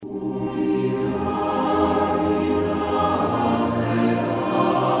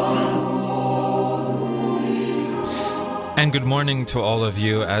Good morning to all of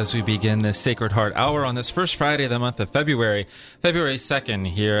you as we begin this Sacred Heart Hour on this first Friday of the month of February, February 2nd,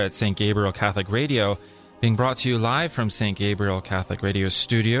 here at St. Gabriel Catholic Radio, being brought to you live from St. Gabriel Catholic Radio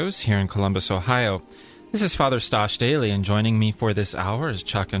Studios here in Columbus, Ohio. This is Father Stosh Daly, and joining me for this hour is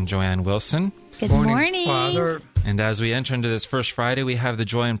Chuck and Joanne Wilson. Good morning, Father. And as we enter into this first Friday, we have the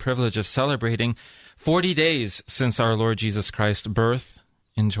joy and privilege of celebrating 40 days since our Lord Jesus Christ's birth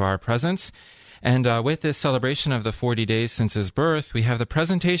into our presence. And with this celebration of the 40 days since his birth, we have the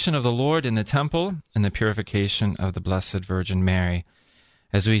presentation of the Lord in the temple and the purification of the Blessed Virgin Mary.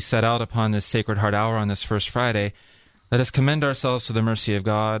 As we set out upon this Sacred Heart Hour on this first Friday, let us commend ourselves to the mercy of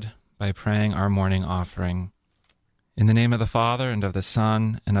God by praying our morning offering. In the name of the Father, and of the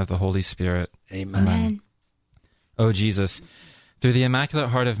Son, and of the Holy Spirit. Amen. Amen. O Jesus, through the Immaculate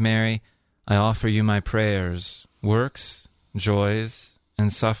Heart of Mary, I offer you my prayers, works, joys,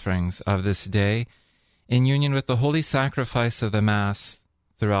 and sufferings of this day, in union with the holy sacrifice of the Mass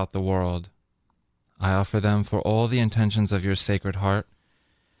throughout the world. I offer them for all the intentions of your Sacred Heart,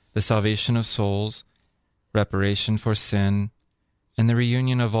 the salvation of souls, reparation for sin, and the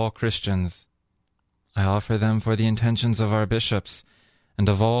reunion of all Christians. I offer them for the intentions of our bishops and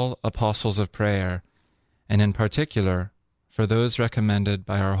of all apostles of prayer, and in particular for those recommended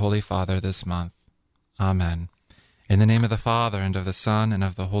by our Holy Father this month. Amen. In the name of the Father, and of the Son, and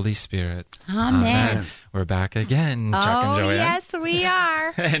of the Holy Spirit. Amen. We're back again, Chuck and Joanne. Yes, we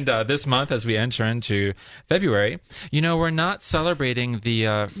are. And this month, as we enter into February, we're not celebrating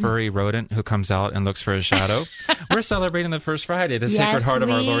the furry rodent who comes out and looks for his shadow. We're celebrating the first Friday, the Sacred Heart of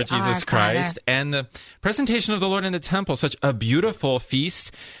our Lord Jesus Christ, and the presentation of the Lord in the temple, such a beautiful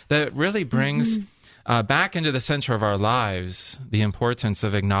feast that really brings back into the center of our lives the importance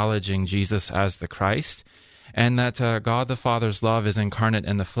of acknowledging Jesus as the Christ, and that God the Father's love is incarnate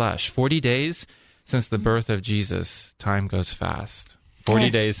in the flesh. 40 days since the birth of Jesus. Time goes fast. 40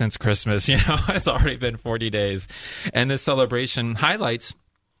 days since Christmas, it's already been 40 days. And this celebration highlights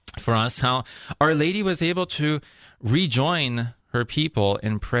for us how Our Lady was able to rejoin her people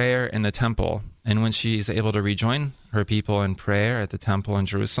in prayer in the temple. And when she's able to rejoin her people in prayer at the temple in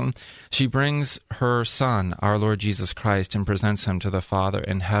Jerusalem, she brings her Son, our Lord Jesus Christ, and presents him to the Father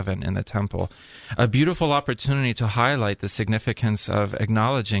in heaven in the temple. A beautiful opportunity to highlight the significance of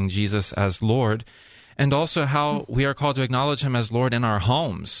acknowledging Jesus as Lord, and also how we are called to acknowledge him as Lord in our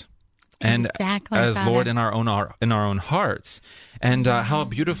homes. And exactly, as Father. Lord in our own hearts. And how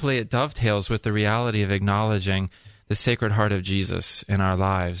beautifully it dovetails with the reality of acknowledging the Sacred Heart of Jesus in our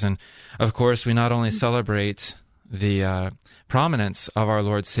lives. And of course, we not only celebrate the prominence of our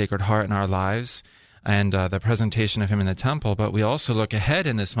Lord's Sacred Heart in our lives and the presentation of him in the temple, but we also look ahead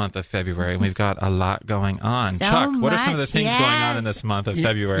in this month of February, and we've got a lot going on. So Chuck, what are some of the much, things going on in this month of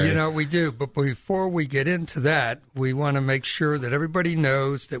February? We do. But before we get into that, we want to make sure that everybody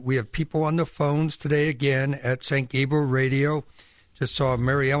knows that we have people on the phones today again at St. Gabriel Radio. Just saw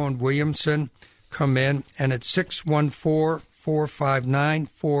Mary Ellen Williamson come in, and it's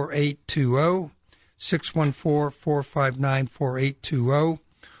 614-459-4820, 614-459-4820,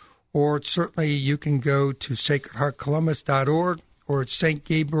 or certainly you can go to sacredheartcolumbus.org, or it's St.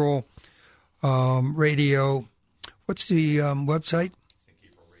 Gabriel Radio. What's the website?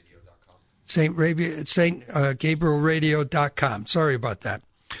 stgabrielradio.com. Sorry about that.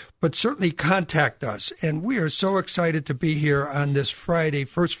 But certainly contact us. And we are so excited to be here on this Friday,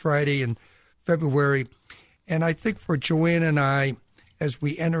 first Friday in February. And I think for Joanne and I, as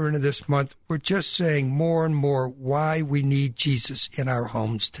we enter into this month, we're just saying more and more why we need Jesus in our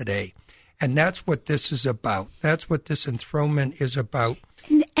homes today. And that's what this is about. That's what this enthronement is about.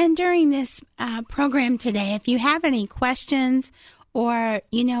 And during this program today, if you have any questions or,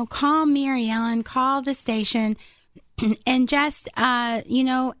 call Mary Ellen, call the station, and just, ask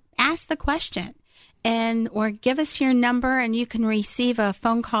the question. Or give us your number and you can receive a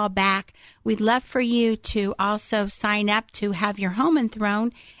phone call back. We'd love for you to also sign up to have your home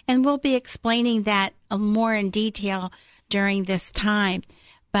enthroned, and we'll be explaining that more in detail during this time.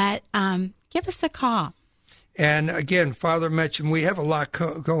 But give us a call. And again, Father mentioned we have a lot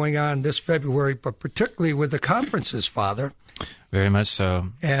going on this February, but particularly with the conferences, Father. Very much so.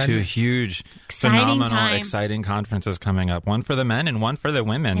 And 2 huge, exciting conferences coming up. One for the men and one for the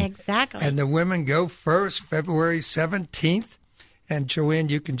women. Exactly. And the women go first, February 17th. And Joanne,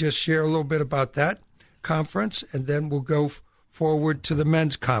 you can just share a little bit about that conference, and then we'll go forward to the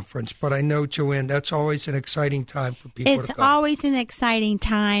men's conference. But I know, Joanne, that's always an exciting time for people to come. It's always an exciting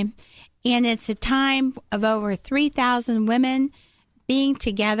time, and it's a time of over 3,000 women being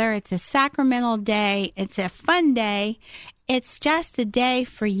together. It's a sacramental day. It's a fun day. It's just a day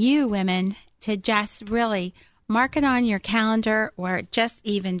for you women to just really mark it on your calendar or just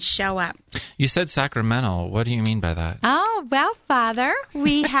even show up. You said sacramental. What do you mean by that? Oh, well, Father,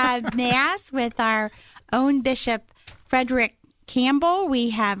 we had Mass with our own Bishop Frederick Campbell. We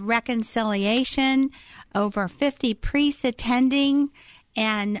have reconciliation, over 50 priests attending,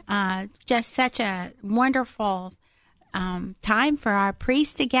 and just such a wonderful time for our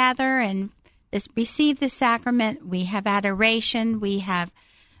priests to gather and receive the sacrament. We have adoration, we have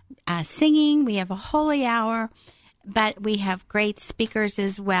singing, we have a holy hour, but we have great speakers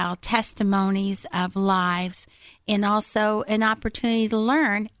as well, testimonies of lives, and also an opportunity to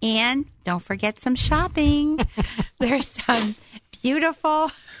learn. And don't forget some shopping. There's some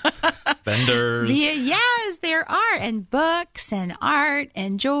beautiful vendors. Yes, there are, and books and art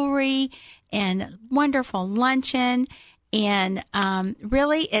and jewelry and wonderful luncheon. And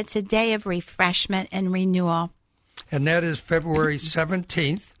really, it's a day of refreshment and renewal. And that is February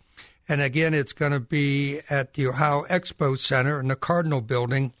 17th. And again, it's going to be at the Ohio Expo Center in the Cardinal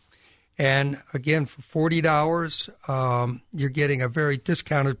Building. And again, for $40, you're getting a very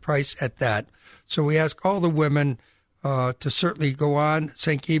discounted price at that. So we ask all the women to certainly go on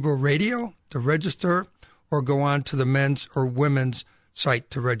St. Gabriel Radio to register, or go on to the men's or women's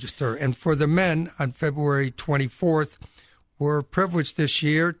site to register. And for the men, on February 24th, we're privileged this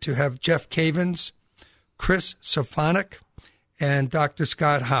year to have Jeff Cavins, Chris Safonic, and Dr.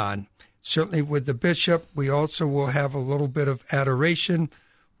 Scott Hahn. Certainly with the bishop, we also will have a little bit of adoration.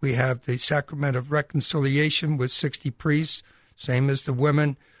 We have the Sacrament of Reconciliation with 60 priests, same as the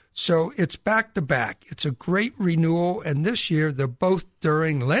women. So it's back to back. It's a great renewal, and this year they're both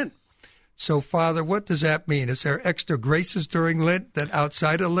during Lent. So, Father, what does that mean? Is there extra graces during Lent than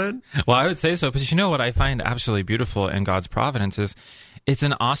outside of Lent? Well, I would say so, but you know what I find absolutely beautiful in God's providence is it's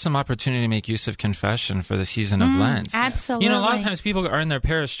an awesome opportunity to make use of confession for the season of Lent. Absolutely. You know, a lot of times people are in their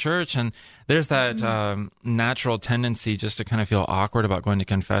parish church, and there's that natural tendency just to kind of feel awkward about going to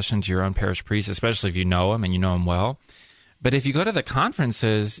confession to your own parish priest, especially if you know him and you know him well. But if you go to the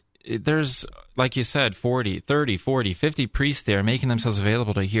conferences, there's, like you said, 40, 30, 40, 50 priests there making themselves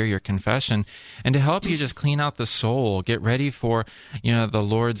available to hear your confession and to help you just clean out the soul, get ready for, you know, the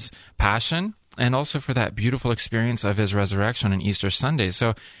Lord's passion, and also for that beautiful experience of his resurrection on Easter Sunday.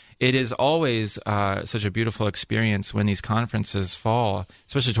 So it is always such a beautiful experience when these conferences fall,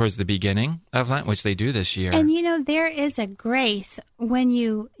 especially towards the beginning of Lent, which they do this year. And, you know, there is a grace when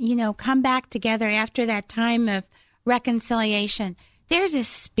you come back together after that time of reconciliation. There's a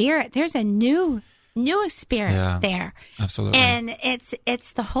spirit. There's a new spirit there. Absolutely. And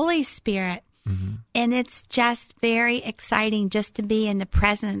it's the Holy Spirit. Mm-hmm. And it's just very exciting just to be in the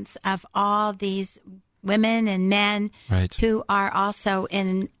presence of all these women and men who are also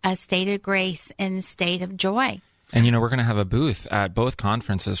in a state of grace and a state of joy. And, you know, we're going to have a booth at both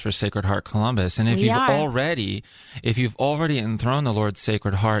conferences for Sacred Heart Columbus. And if you've already enthroned the Lord's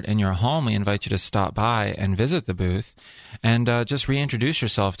Sacred Heart in your home, we invite you to stop by and visit the booth and just reintroduce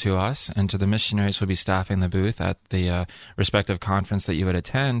yourself to us and to the missionaries who will be staffing the booth at the respective conference that you would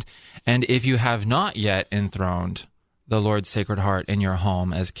attend. And if you have not yet enthroned the Lord's Sacred Heart in your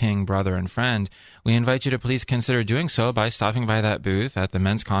home as king, brother, and friend, we invite you to please consider doing so by stopping by that booth at the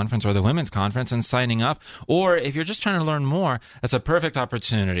men's conference or the women's conference and signing up. Or if you're just trying to learn more, that's a perfect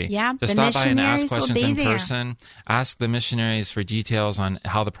opportunity to stop by and ask questions in person. Ask the missionaries for details on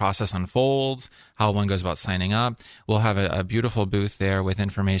how the process unfolds, how one goes about signing up. We'll have a beautiful booth there with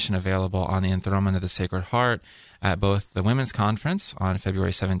information available on the enthronement of the Sacred Heart at both the women's conference on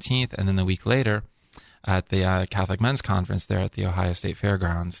February 17th and then the week later at the Catholic Men's Conference there at the Ohio State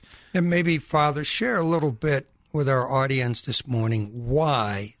Fairgrounds. And maybe, Father, share a little bit with our audience this morning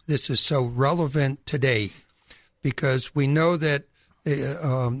why this is so relevant today. Because we know that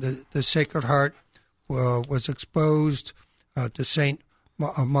the Sacred Heart was exposed to St.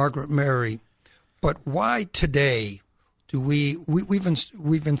 Margaret Mary. But why today do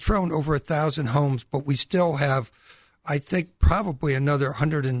we've enthroned over 1,000 homes, but we still have, I think, probably another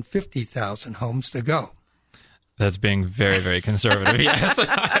 150,000 homes to go. That's being very, very conservative. Yes,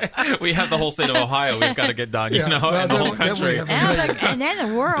 we have the whole state of Ohio. We've got to get done, and the whole country, and then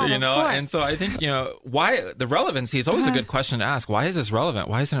the world. And so I think why the relevancy. It's always a good question to ask. Why is this relevant?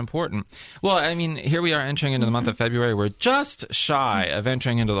 Why is it important? Well, I mean, here we are entering into the month of February. We're just shy of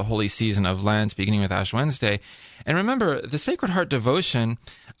entering into the holy season of Lent, beginning with Ash Wednesday. And remember, the Sacred Heart devotion,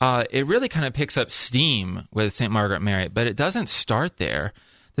 it really kind of picks up steam with St. Margaret Mary, but it doesn't start there.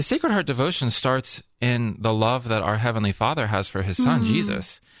 The Sacred Heart devotion starts in the love that our Heavenly Father has for his Son,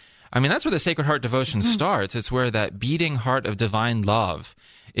 Jesus. I mean, that's where the Sacred Heart devotion starts. It's where that beating heart of divine love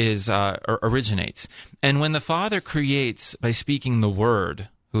originates. And when the Father creates by speaking the Word,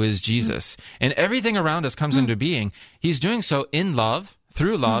 who is Jesus. And everything around us comes into being. He's doing so in love,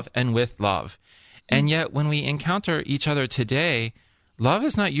 through love, and with love. And yet, when we encounter each other today, love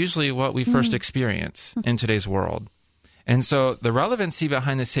is not usually what we first experience in today's world. And so the relevancy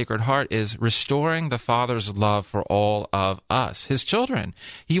behind the Sacred Heart is restoring the Father's love for all of us, his children.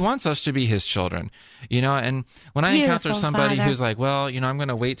 He wants us to be his children, and when I encounter somebody who's like, well, I'm going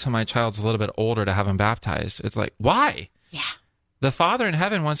to wait till my child's a little bit older to have him baptized. It's like, why? Yeah. The Father in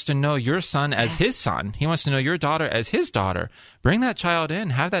heaven wants to know your son as his son. He wants to know your daughter as his daughter. Bring that child in,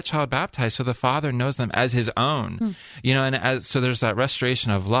 have that child baptized so the Father knows them as his own. So there's that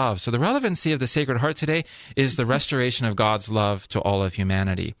restoration of love. So the relevancy of the Sacred Heart today is the restoration of God's love to all of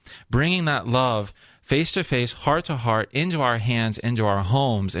humanity. Bringing that love face to face, heart to heart, into our hands, into our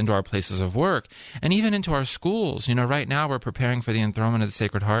homes, into our places of work, and even into our schools. Right now we're preparing for the enthronement of the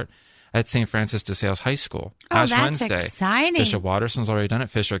Sacred Heart at St. Francis de Sales High School. Ash that's Wednesday. Exciting. Bishop Watterson's already done it.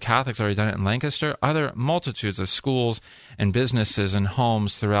 Fisher Catholic's already done it in Lancaster. Other multitudes of schools and businesses and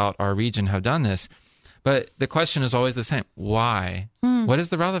homes throughout our region have done this. But the question is always the same. Why? What is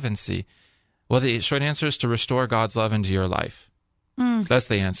the relevancy? Well, the short answer is to restore God's love into your life. That's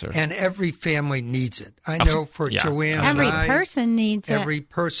the answer. And every family needs it. I know for Joanne every and I, person needs every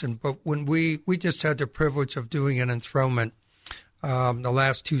person. But when we just had the privilege of doing an enthronement the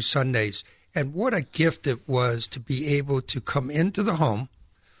last 2 Sundays, and what a gift it was to be able to come into the home.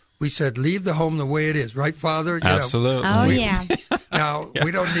 We said, leave the home the way it is, right, Father? Absolutely. Now,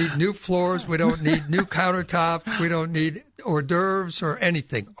 we don't need new floors. We don't need new countertops. We don't need hors d'oeuvres or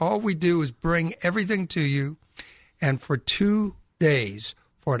anything. All we do is bring everything to you. And for 2 days,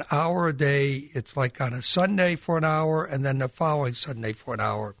 for an hour a day, it's like on a Sunday for an hour, and then the following Sunday for an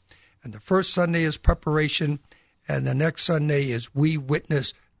hour. And the first Sunday is preparation, and the next Sunday is we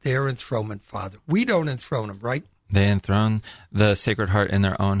witness their enthronement, Father. We don't enthrone them, right? They enthrone the Sacred Heart in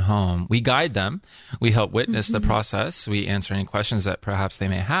their own home. We guide them. We help witness the process. We answer any questions that perhaps they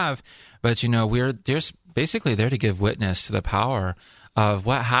may have. But, we're just basically there to give witness to the power of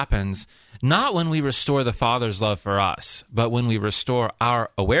what happens, not when we restore the Father's love for us, but when we restore our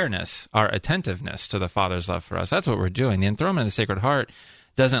awareness, our attentiveness to the Father's love for us. That's what we're doing. The enthronement of the Sacred Heart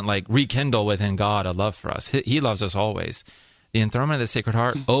doesn't rekindle within God a love for us. He loves us always. The enthronement of the Sacred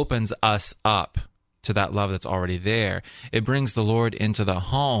Heart opens us up to that love that's already there. It brings the Lord into the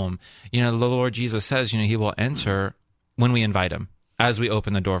home. The Lord Jesus says, he will enter when we invite him, as we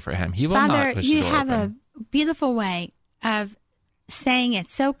open the door for him. He will not push the door open. Father, you have a beautiful way of saying it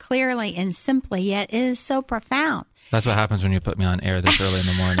so clearly and simply, yet it is so profound. That's what happens when you put me on air this early in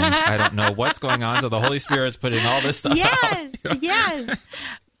the morning. I don't know what's going on, so the Holy Spirit's putting all this stuff out. Yes.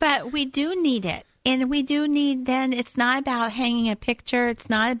 But we do need it. And we do need, then it's not about hanging a picture. It's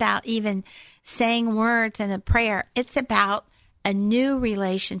not about even saying words in a prayer. It's about a new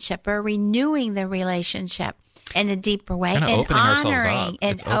relationship or renewing the relationship in a deeper way and honoring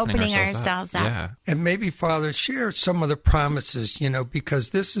and opening ourselves up. Yeah. And maybe, Father, share some of the promises, because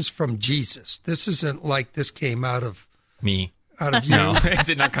this is from Jesus. This isn't like this came out of me. Out of you. No, it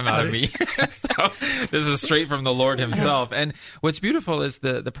did not come out of me. So this is straight from the Lord himself. And what's beautiful is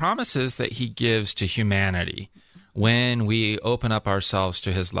the promises that he gives to humanity when we open up ourselves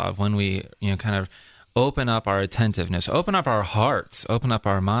to his love, when we kind of open up our attentiveness, open up our hearts, open up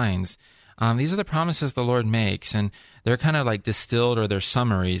our minds. These are the promises the Lord makes, and they're kind of like distilled, or they're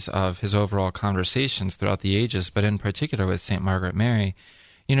summaries of his overall conversations throughout the ages, but in particular with St. Margaret Mary.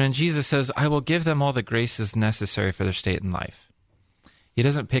 And Jesus says, I will give them all the graces necessary for their state in life. He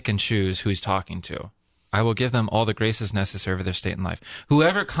doesn't pick and choose who he's talking to. I will give them all the graces necessary for their state in life.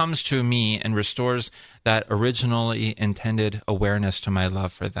 Whoever comes to me and restores that originally intended awareness to my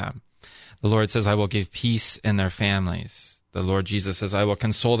love for them. The Lord says, I will give peace in their families. The Lord Jesus says, I will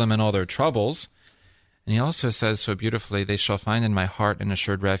console them in all their troubles. And he also says so beautifully, they shall find in my heart an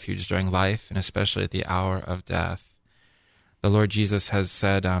assured refuge during life, and especially at the hour of death. The Lord Jesus has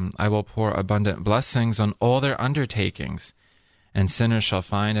said, I will pour abundant blessings on all their undertakings, and sinners shall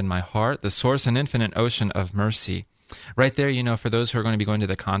find in my heart the source and infinite ocean of mercy. Right there, for those who are going to be going to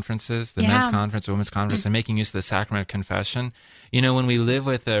the conferences, the men's conference, the women's conference, and making use of the sacrament of confession, when we live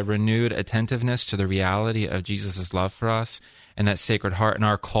with a renewed attentiveness to the reality of Jesus' love for us and that Sacred Heart and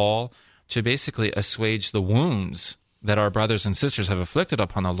our call to basically assuage the wounds that our brothers and sisters have afflicted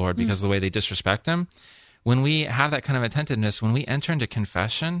upon the Lord because of the way they disrespect him, when we have that kind of attentiveness, when we enter into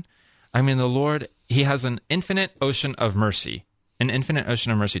confession, the Lord, he has an infinite ocean of mercy. An infinite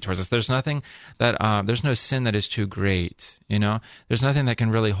ocean of mercy towards us. There's nothing that, there's no sin that is too great, There's nothing that can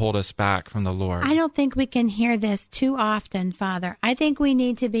really hold us back from the Lord. I don't think we can hear this too often, Father. I think we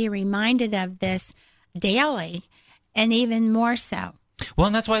need to be reminded of this daily, and even more so. Well,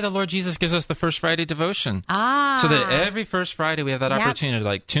 and that's why the Lord Jesus gives us the First Friday devotion. So that every First Friday we have that opportunity to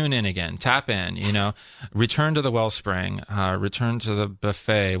like tune in again, tap in, return to the wellspring, return to the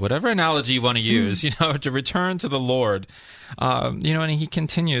buffet, whatever analogy you want to use, to return to the Lord. And he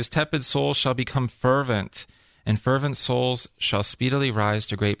continues, tepid souls shall become fervent, and fervent souls shall speedily rise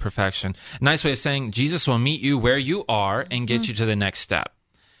to great perfection. Nice way of saying Jesus will meet you where you are and get you to the next step.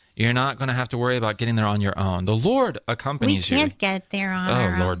 You're not going to have to worry about getting there on your own. The Lord accompanies you. We can't get there on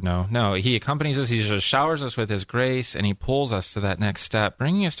our own. Oh, Lord, no. No, he accompanies us. He just showers us with his grace, and he pulls us to that next step,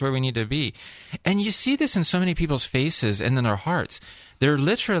 bringing us to where we need to be. And you see this in so many people's faces and in their hearts. They're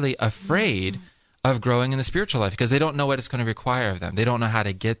literally afraid of growing in the spiritual life because they don't know what it's going to require of them. They don't know how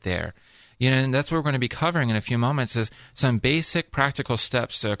to get there. And that's what we're going to be covering in a few moments is some basic practical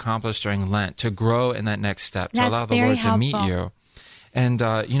steps to accomplish during Lent, to grow in that next step, to allow the Lord to meet you. And,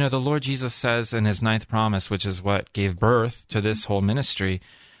 the Lord Jesus says in his 9th promise, which is what gave birth to this whole ministry,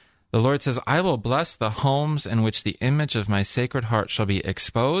 the Lord says, I will bless the homes in which the image of my Sacred Heart shall be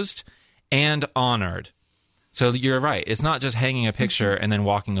exposed and honored. So you're right. It's not just hanging a picture and then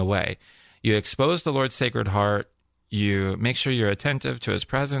walking away. You expose the Lord's Sacred Heart, you make sure you're attentive to his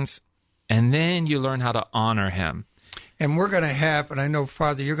presence, and then you learn how to honor him. And we're going to have, and I know,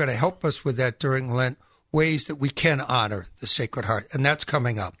 Father, you're going to help us with that during Lent, ways that we can honor the Sacred Heart, and that's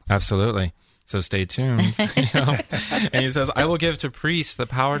coming up. Absolutely. So stay tuned. And he says, I will give to priests the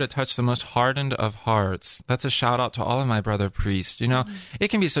power to touch the most hardened of hearts. That's a shout out to all of my brother priests. It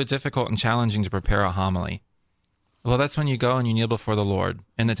can be so difficult and challenging to prepare a homily. Well, that's when you go and you kneel before the Lord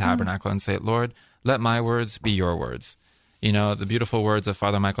in the tabernacle and say, Lord, let my words be your words. The beautiful words of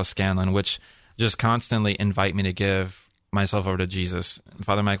Father Michael Scanlon, which just constantly invite me to give myself over to Jesus.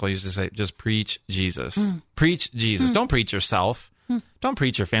 Father Michael used to say, just preach Jesus. Preach Jesus. Don't preach yourself. Don't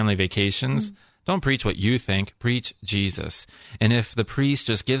preach your family vacations. Don't preach what you think. Preach Jesus. And if the priest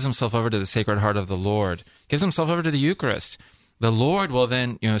just gives himself over to the Sacred Heart of the Lord, gives himself over to the Eucharist, the Lord will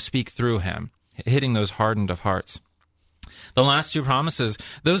then, speak through him, hitting those hardened of hearts. The last 2 promises,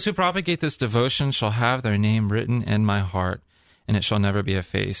 those who propagate this devotion shall have their name written in my heart, and it shall never be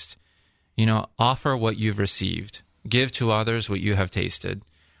effaced. Offer what you've received. Give to others what you have tasted.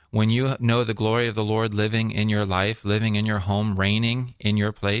 When you know the glory of the Lord living in your life, living in your home, reigning in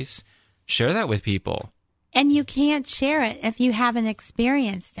your place, share that with people. And you can't share it if you haven't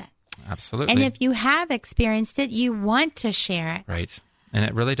experienced it. Absolutely. And if you have experienced it, you want to share it. Right. And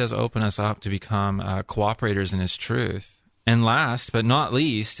it really does open us up to become cooperators in his truth. And last but not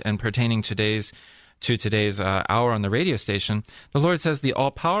least, and pertaining to today's hour on the radio station, the Lord says, the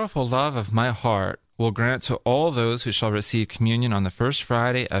all-powerful love of my heart will grant to all those who shall receive communion on the first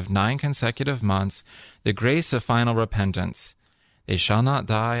Friday of 9 consecutive months the grace of final repentance. They shall not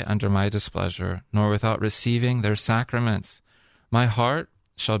die under my displeasure, nor without receiving their sacraments. My heart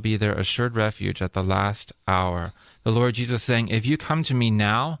shall be their assured refuge at the last hour. The Lord Jesus saying, if you come to me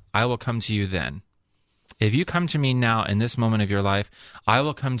now, I will come to you then. If you come to me now in this moment of your life, I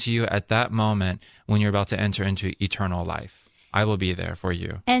will come to you at that moment when you're about to enter into eternal life. I will be there for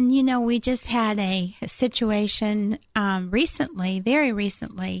you. And, we just had a situation recently, very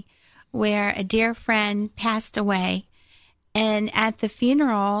recently, where a dear friend passed away. And at the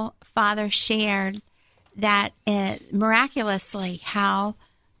funeral, Father shared that miraculously how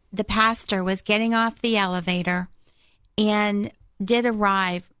the pastor was getting off the elevator and did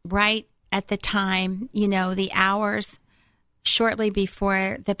arrive right at the time, the hours shortly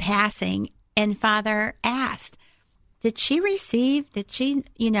before the passing. And Father asked, did she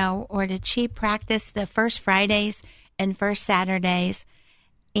practice the first Fridays and first Saturdays?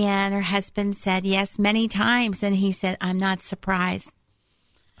 And her husband said, yes, many times. And he said, I'm not surprised.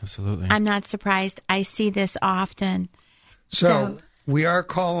 Absolutely. I'm not surprised. I see this often. So we are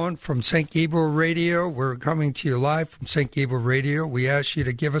calling from St. Gabriel Radio. We're coming to you live from St. Gabriel Radio. We ask you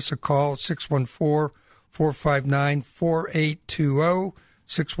to give us a call, 614-459-4820,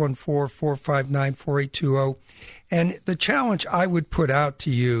 614-459-4820. And the challenge I would put out to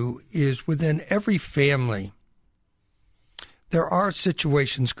you is within every family, there are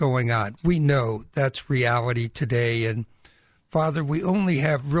situations going on. We know that's reality today. And Father, we only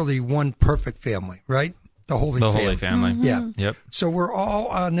have really one perfect family, right? The Holy Family. Mm-hmm. Yeah. Yep. So we're all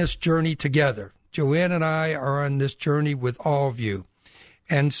on this journey together. Joanne and I are on this journey with all of you.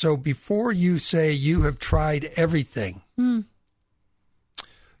 And so before you say you have tried everything,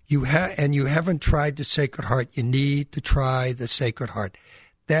 you haven't tried the Sacred Heart, you need to try the Sacred Heart.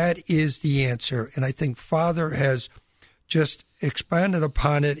 That is the answer. And I think Father has just expanded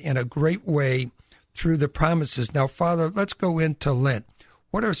upon it in a great way through the promises. Now, Father, let's go into Lent.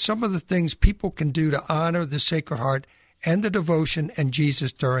 What are some of the things people can do to honor the Sacred Heart and the devotion and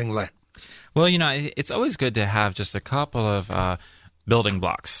Jesus during Lent? Well, it's always good to have just a couple of building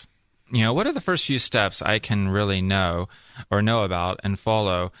blocks. What are the first few steps I can really know about and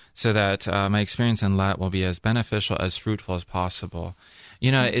follow so that my experience in Lent will be as beneficial, as fruitful as possible?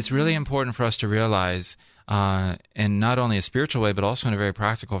 It's really important for us to realize, in not only a spiritual way, but also in a very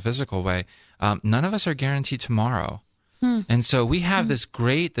practical, physical way, none of us are guaranteed tomorrow. And so we have this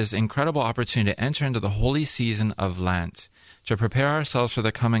incredible opportunity to enter into the holy season of Lent, to prepare ourselves for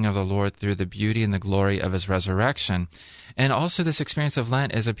the coming of the Lord through the beauty and the glory of his resurrection. And also this experience of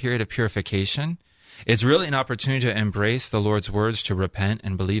Lent is a period of purification. It's really an opportunity to embrace the Lord's words, to repent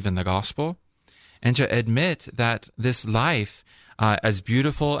and believe in the gospel, and to admit that this life, as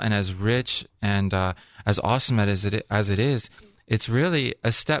beautiful and as rich and as awesome as it is, it's really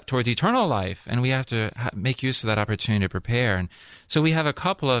a step towards eternal life, and we have to make use of that opportunity to prepare. And so we have a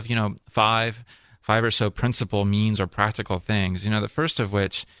couple of, five or so principal means or practical things. The first of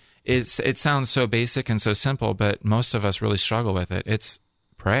which is, it sounds so basic and so simple, but most of us really struggle with it. It's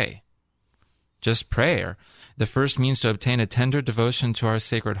pray. Just prayer. The first means to obtain a tender devotion to our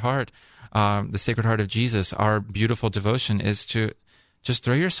Sacred Heart, the Sacred Heart of Jesus. Our beautiful devotion is to just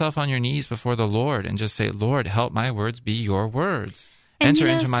throw yourself on your knees before the Lord and just say, Lord, help my words be your words. Enter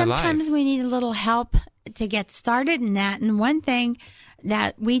into my life. Sometimes we need a little help to get started in that. And one thing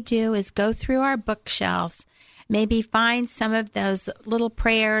that we do is go through our bookshelves, maybe find some of those little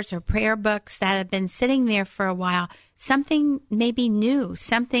prayers or prayer books that have been sitting there for a while, something maybe new,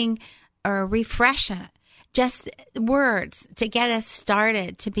 something or refreshing, just words to get us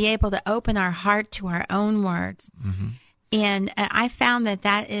started, to be able to open our heart to our own words. Mm-hmm. And I found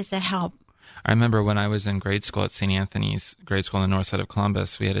that is a help. I remember when I was in grade school at St. Anthony's grade school on the north side of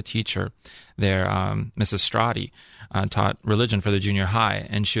Columbus, we had a teacher there, Mrs. Strati, taught religion for the junior high,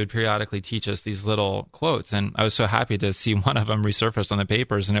 and she would periodically teach us these little quotes. And I was so happy to see one of them resurfaced on the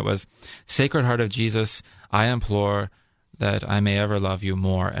papers, and it was, "Sacred Heart of Jesus, I implore that I may ever love you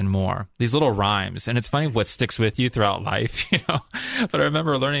more and more." These little rhymes. And it's funny what sticks with you throughout life, But I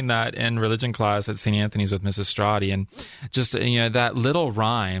remember learning that in religion class at St. Anthony's with Mrs. Strati, and just, that little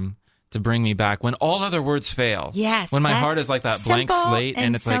rhyme to bring me back when all other words fail. Yes. When my heart is like that blank slate,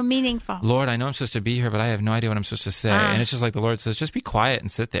 and it's so like, meaningful. Lord, I know I'm supposed to be here, but I have no idea what I'm supposed to say. And it's just like the Lord says, just be quiet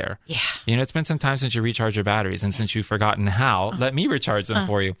and sit there. Yeah. It's been some time since you recharged your batteries, and since you've forgotten how, let me recharge them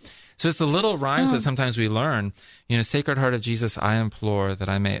for you. So it's the little rhymes that sometimes we learn. Sacred Heart of Jesus, I implore that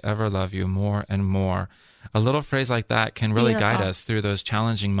I may ever love you more and more. A little phrase like that can really guide us through those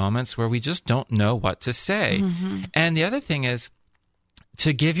challenging moments where we just don't know what to say. Mm-hmm. And the other thing is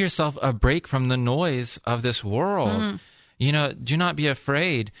to give yourself a break from the noise of this world. Do not be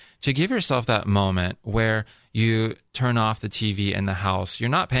afraid to give yourself that moment where you turn off the TV in the house. You're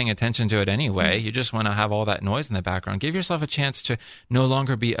not paying attention to it anyway. You just want to have all that noise in the background. Give yourself a chance to no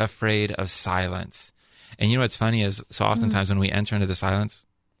longer be afraid of silence. And what's funny is, so oftentimes when we enter into the silence,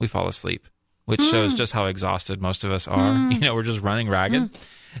 we fall asleep, which shows just how exhausted most of us are. We're just running ragged.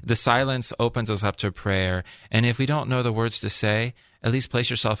 The silence opens us up to prayer. And if we don't know the words to say, at least place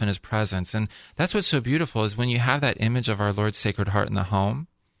yourself in his presence. And that's what's so beautiful, is when you have that image of our Lord's Sacred Heart in the home,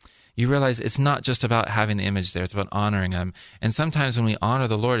 you realize it's not just about having the image there, it's about honoring him. And sometimes when we honor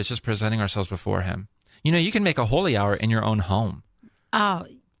the Lord, it's just presenting ourselves before him. You can make a holy hour in your own home. Oh,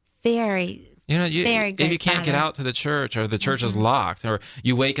 very very good. If you can't get out to the church, or the church is locked, or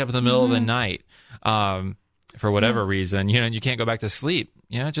you wake up in the middle of the night for whatever reason, and you can't go back to sleep,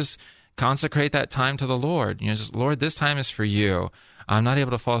 just consecrate that time to the Lord. Just, Lord, this time is for you. I'm not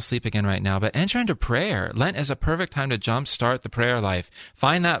able to fall asleep again right now, but enter into prayer. Lent is a perfect time to jumpstart the prayer life.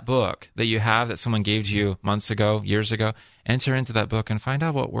 Find that book that you have that someone gave to you months ago, years ago. Enter into that book and find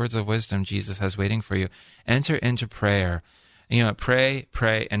out what words of wisdom Jesus has waiting for you. Enter into prayer. Pray,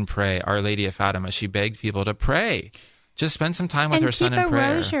 pray, and pray. Our Lady of Fatima, she begged people to pray. Just spend some time with her son in prayer.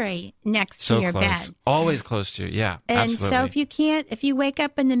 And keep a rosary next to your bed. Always close to you. Yeah, and absolutely. So if you wake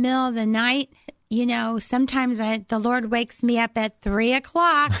up in the middle of the night, sometimes the Lord wakes me up at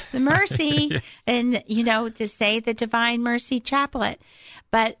 3:00, the mercy, and, to say the Divine Mercy Chaplet.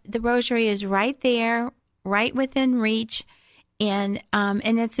 But the rosary is right there, right within reach, and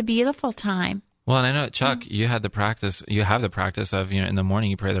it's a beautiful time. Well, and I know, Chuck, you have the practice of, in the morning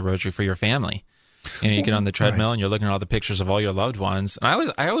you pray the rosary for your family. You get on the treadmill and you're looking at all the pictures of all your loved ones.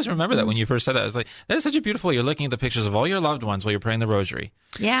 And I always remember that when you first said that. I was like, that is such a beautiful way. You're looking at the pictures of all your loved ones while you're praying the rosary.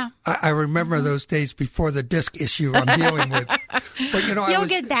 Yeah. I remember those days before the disc issue I'm dealing with. But, You'll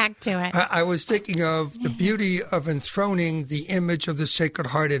get back to it. I was thinking of the beauty of enthroning the image of the Sacred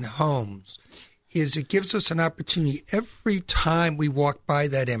Heart in homes, is it gives us an opportunity every time we walk by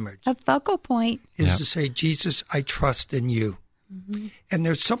that image. A focal point. Is to say, Jesus, I trust in you. Mm-hmm. And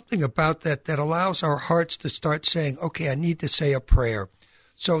there's something about that that allows our hearts to start saying, okay, I need to say a prayer.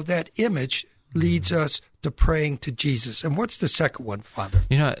 So that image leads us to praying to Jesus. And what's the second one, Father?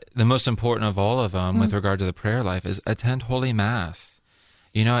 You know, the most important of all of them with regard to the prayer life is attend Holy Mass.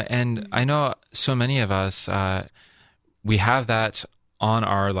 You know, and I know so many of us, we have that on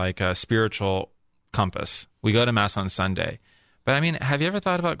our spiritual compass. We go to Mass on Sunday. But I mean, have you ever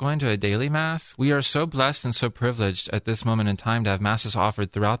thought about going to a daily Mass? We are so blessed and so privileged at this moment in time to have Masses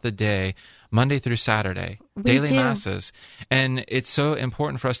offered throughout the day, Monday through Saturday, daily Masses. And it's so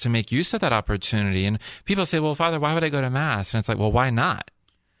important for us to make use of that opportunity. And people say, well, Father, why would I go to Mass? And it's like, well, why not?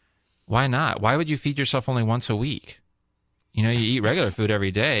 Why not? Why would you feed yourself only once a week? You know, you eat regular food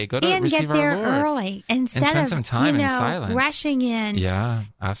every day. Go to and receive get there our Lord. Early instead and spend of some time in silence. Rushing in. Yeah,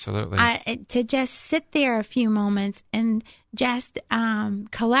 absolutely. To just sit there a few moments and just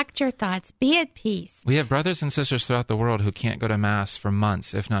collect your thoughts. Be at peace. We have brothers and sisters throughout the world who can't go to Mass for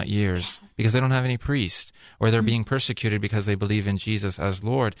months, if not years, because they don't have any priest, or they're being persecuted because they believe in Jesus as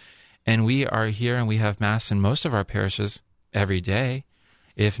Lord. And we are here, and we have Mass in most of our parishes every day,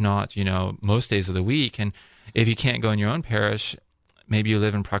 if not, most days of the week. And if you can't go in your own parish, maybe you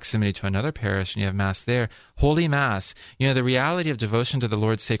live in proximity to another parish and you have Mass there. Holy Mass, the reality of devotion to the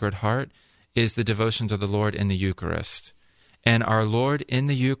Lord's Sacred Heart is the devotion to the Lord in the Eucharist. And our Lord in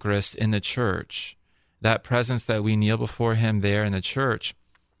the Eucharist, in the church, that presence that we kneel before him there in the church,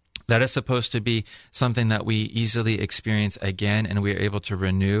 that is supposed to be something that we easily experience again, and we are able to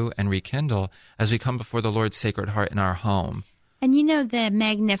renew and rekindle as we come before the Lord's Sacred Heart in our home. And the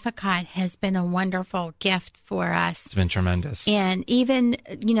Magnificat has been a wonderful gift for us. It's been tremendous. And even,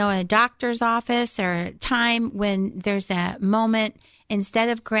 a doctor's office or a time when there's a moment, instead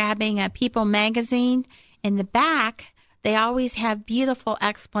of grabbing a People magazine, in the back, they always have beautiful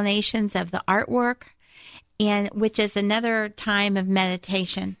explanations of the artwork, and which is another time of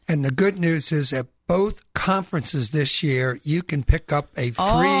meditation. And the good news is at both conferences this year, you can pick up a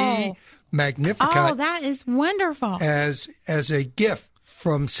free Magnificat. Oh, that is wonderful. As a gift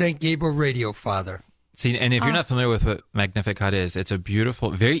from St. Gabriel Radio, Father. See, and if you're not familiar with what Magnificat is, it's a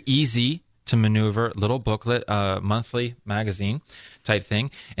beautiful, very easy to maneuver little booklet, monthly magazine type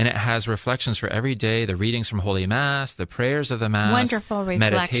thing, and it has reflections for every day, the readings from Holy Mass, the prayers of the Mass, wonderful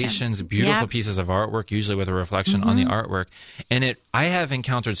meditations, beautiful pieces of artwork, usually with a reflection on the artwork. And I have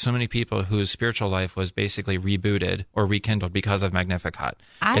encountered so many people whose spiritual life was basically rebooted or rekindled because of Magnificat.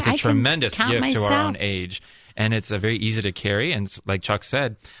 It's a tremendous gift to our own age. And it's very easy to carry. And like Chuck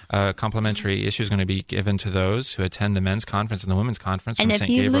said, complimentary issue is going to be given to those who attend the men's conference and the women's conference from St.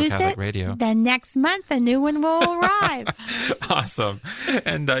 Gabriel Catholic Radio. Then next month, a new one will arrive. Awesome.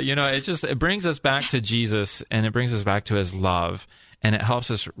 And, it brings us back to Jesus, and it brings us back to his love. And it helps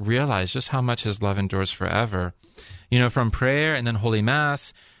us realize just how much his love endures forever. From prayer and then Holy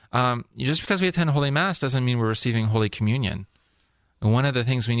Mass, just because we attend Holy Mass doesn't mean we're receiving Holy Communion. And one of the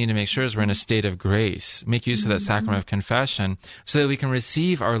things we need to make sure is we're in a state of grace, make use of that sacrament of confession so that we can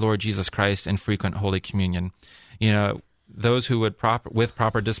receive our Lord Jesus Christ in frequent Holy Communion. Those who would with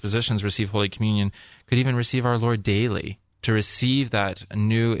proper dispositions receive Holy Communion could even receive our Lord daily to receive that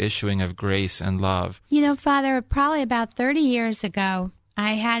new issuing of grace and love. Father, probably about 30 years ago,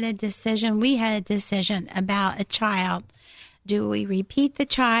 we had a decision about a child. Do we repeat the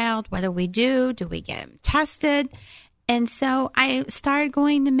child? What do we do? Do we get him tested? And so I started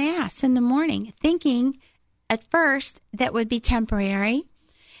going to Mass in the morning, thinking at first that would be temporary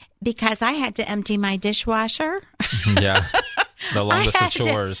because I had to empty my dishwasher. Yeah, the longest of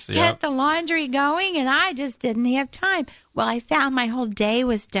chores. I had to get the laundry going, and I just didn't have time. Well, I found my whole day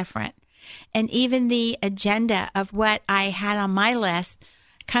was different. And even the agenda of what I had on my list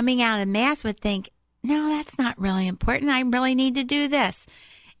coming out of Mass would think, no, that's not really important. I really need to do this.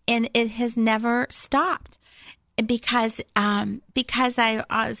 And it has never stopped. Because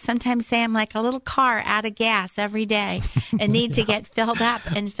I sometimes say I'm like a little car out of gas every day and need to get filled up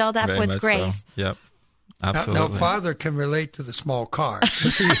Very with grace. So. Yep, absolutely. Now, Father can relate to the small car.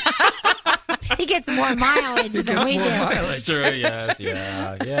 He gets more mileage than we do. That's true, yes,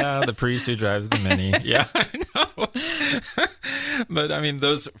 yeah. The priest who drives the Mini. Yeah, I know. But, I mean,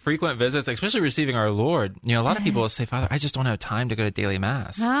 those frequent visits, especially receiving our Lord, a lot of people will say, Father, I just don't have time to go to daily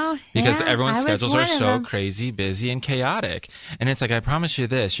Mass. Oh, because everyone's schedules are so crazy, busy, and chaotic. And it's like, I promise you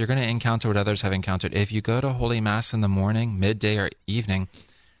this, you're going to encounter what others have encountered. If you go to Holy Mass in the morning, midday, or evening,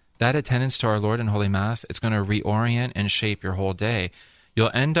 that attendance to our Lord in Holy Mass, it's going to reorient and shape your whole day.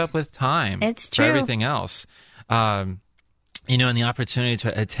 You'll end up with time for everything else. and the opportunity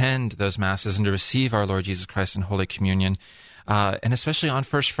to attend those Masses and to receive our Lord Jesus Christ in Holy Communion, and especially on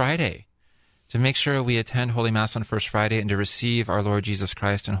First Friday, to make sure we attend Holy Mass on First Friday and to receive our Lord Jesus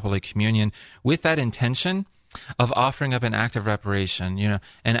Christ in Holy Communion with that intention of offering up an act of reparation,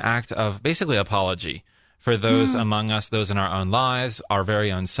 an act of basically apology for those among us, those in our own lives, our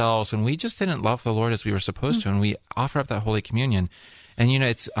very own selves, when we just didn't love the Lord as we were supposed to, and we offer up that Holy Communion. And,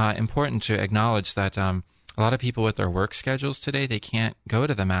 it's important to acknowledge that a lot of people with their work schedules today, they can't go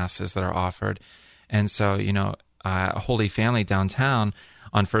to the Masses that are offered. And so, Holy Family downtown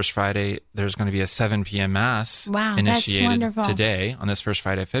on First Friday, there's going to be a 7 p.m. Mass initiated today on this First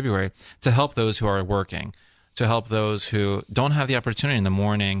Friday of February to help those who are working, to help those who don't have the opportunity in the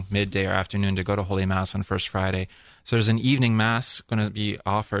morning, midday, or afternoon to go to Holy Mass on First Friday. So there's an evening Mass going to be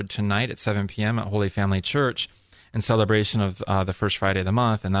offered tonight at 7 p.m. at Holy Family Church in celebration of the First Friday of the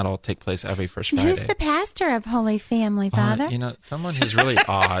month, and that'll take place every First Friday. Who's the pastor of Holy Family, Father? Someone who's really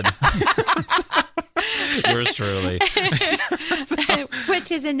odd. Yours truly.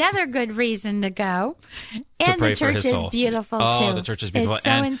 Which is another good reason to go. And the church is beautiful, too. Oh, the church is beautiful. It's so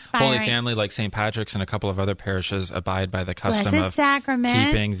and inspiring. Holy Family, like St. Patrick's and a couple of other parishes, abide by the custom Blessed of Sacrament.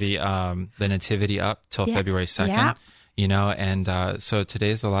 keeping the Nativity up till February 2nd. Yeah. So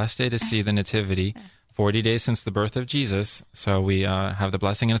today's the last day to see the Nativity. 40 days since the birth of Jesus, so we have the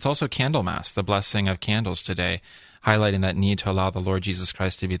blessing. And it's also Candle Mass, the blessing of candles today, highlighting that need to allow the Lord Jesus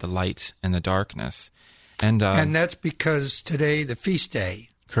Christ to be the light in the darkness. And that's because today, the feast day,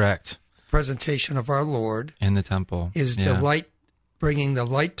 correct, presentation of our Lord in the temple, is the light, bringing the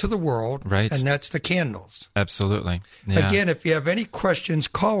light to the world, right? And that's the candles. Absolutely. Yeah. Again, if you have any questions,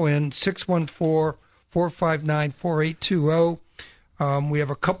 call in 614-459-4820. We have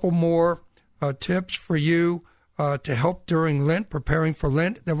a couple more tips for you to help during Lent, preparing for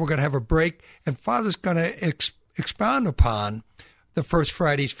Lent. Then we're going to have a break, and Father's going to expound upon the First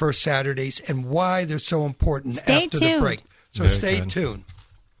Fridays, First Saturdays, and why they're so important after the break. So stay tuned.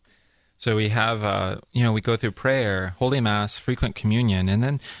 So we have, we go through prayer, Holy Mass, frequent communion, and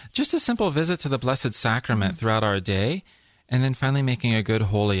then just a simple visit to the Blessed Sacrament throughout our day, and then finally making a good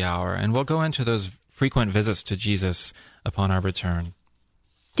holy hour. And we'll go into those frequent visits to Jesus upon our return.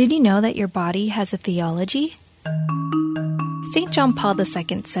 Did you know that your body has a theology? St. John Paul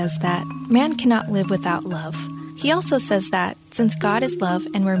II says that man cannot live without love. He also says that since God is love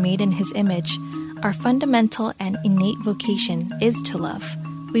and we're made in His image, our fundamental and innate vocation is to love.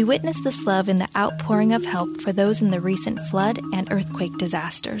 We witness this love in the outpouring of help for those in the recent flood and earthquake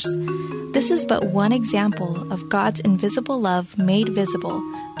disasters. This is but one example of God's invisible love made visible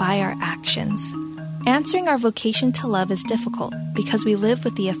by our actions. Answering our vocation to love is difficult because we live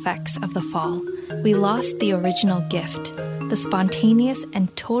with the effects of the fall. We lost the original gift, the spontaneous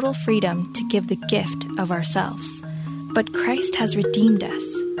and total freedom to give the gift of ourselves. But Christ has redeemed us.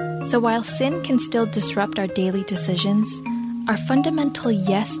 So while sin can still disrupt our daily decisions, our fundamental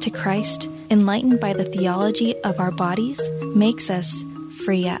yes to Christ, enlightened by the theology of our bodies, makes us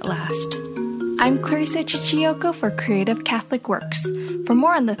free at last. I'm Clarissa Chichiyoko for Creative Catholic Works. For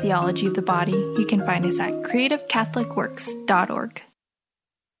more on the theology of the body, you can find us at creativecatholicworks.org.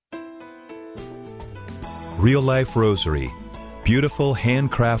 Real Life Rosary. Beautiful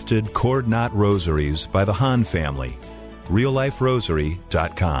handcrafted cord knot rosaries by the Hahn family.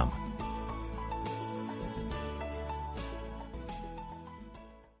 realliferosary.com.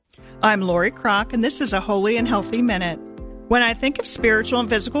 I'm Lori Kroc, and this is a Holy and Healthy Minute. When I think of spiritual and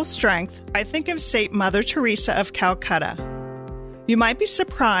physical strength, I think of St. Mother Teresa of Calcutta. You might be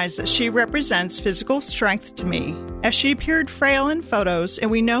surprised that she represents physical strength to me, as she appeared frail in photos,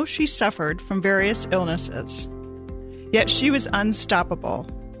 and we know she suffered from various illnesses. Yet she was unstoppable.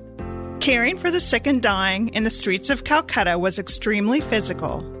 Caring for the sick and dying in the streets of Calcutta was extremely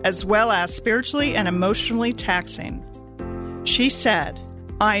physical, as well as spiritually and emotionally taxing. She said,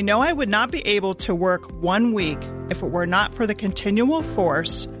 "I know I would not be able to work 1 week if it were not for the continual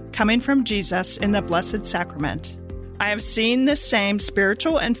force coming from Jesus in the Blessed Sacrament. I have seen this same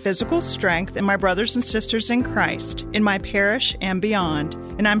spiritual and physical strength in my brothers and sisters in Christ, in my parish and beyond,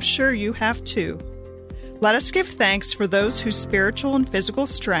 and I'm sure you have too. Let us give thanks for those whose spiritual and physical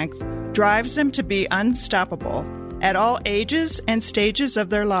strength drives them to be unstoppable at all ages and stages of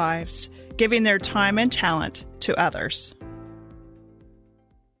their lives, giving their time and talent to others."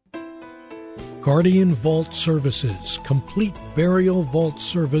 Guardian Vault Services, complete burial vault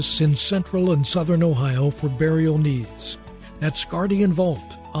service in central and southern Ohio for burial needs. That's Guardian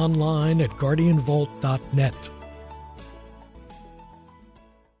Vault, online at guardianvault.net.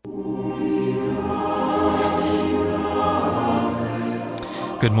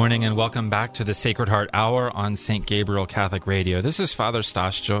 Good morning and welcome back to the Sacred Heart Hour on St. Gabriel Catholic Radio. This is Father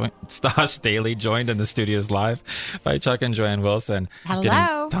Stosh Daly, joined in the studios live by Chuck and Joanne Wilson. Hello.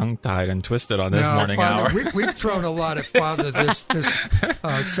 Getting tongue-tied and twisted on this morning Father, hour. We've thrown a lot at Father this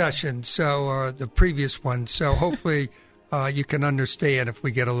session, so the previous one. So hopefully you can understand if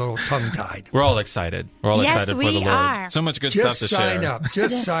we get a little tongue-tied. We're all excited. We're all excited for the Lord. Are. So much good stuff to share.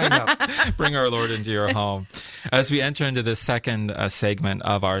 Just sign up. Bring our Lord into your home. As we enter into the second segment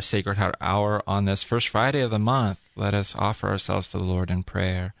of our Sacred Heart Hour on this first Friday of the month, let us offer ourselves to the Lord in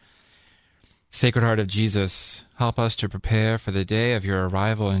prayer. Sacred Heart of Jesus, help us to prepare for the day of your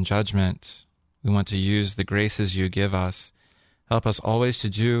arrival and judgment. We want to use the graces you give us. Help us always to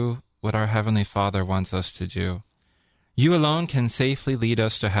do what our Heavenly Father wants us to do. You alone can safely lead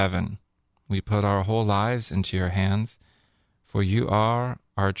us to heaven. We put our whole lives into your hands, for you are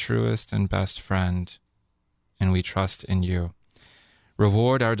our truest and best friend, and we trust in you.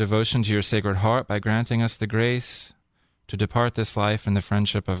 Reward our devotion to your Sacred Heart by granting us the grace to depart this life in the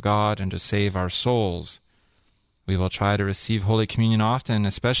friendship of God and to save our souls. We will try to receive Holy Communion often,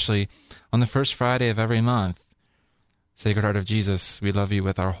 especially on the first Friday of every month. Sacred Heart of Jesus, we love you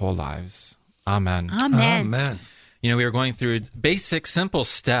with our whole lives. Amen. Amen. Amen. You know, we were going through basic, simple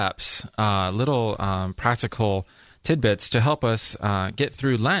steps, little practical tidbits to help us get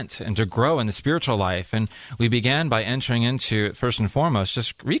through Lent and to grow in the spiritual life. And we began by entering into, first and foremost,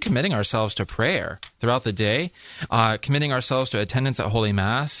 just recommitting ourselves to prayer throughout the day, committing ourselves to attendance at Holy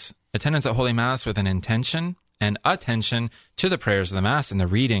Mass with an intention and attention to the prayers of the Mass and the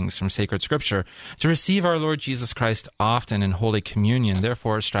readings from sacred Scripture, to receive our Lord Jesus Christ often in Holy Communion,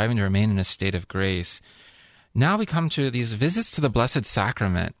 therefore striving to remain in a state of grace. Now we come to these visits to the Blessed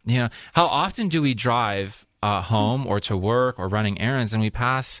Sacrament. You know, how often do we drive home or to work or running errands and we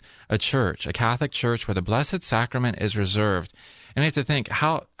pass a church, a Catholic church where the Blessed Sacrament is reserved? And we have to think,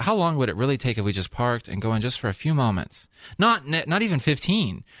 how long would it really take if we just parked and go in just for a few moments? Not even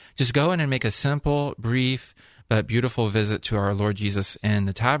 15. Just go in and make a simple, brief, but beautiful visit to our Lord Jesus in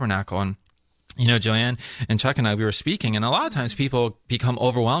the tabernacle. And you know, Joanne and Chuck and I, we were speaking, and a lot of times people become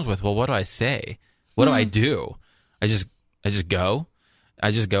overwhelmed with, well, what do I say? What do I do? I just go?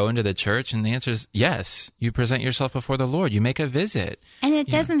 I just go into the church? And the answer is yes. You present yourself before the Lord. You make a visit. And it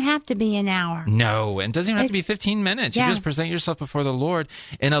doesn't have to be an hour. No, and it doesn't even have to be 15 minutes. Yeah. You just present yourself before the Lord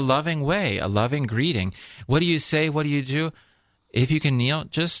in a loving way, a loving greeting. What do you say? What do you do? If you can kneel,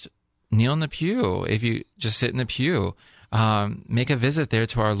 just kneel in the pew. If you just sit in the pew, make a visit there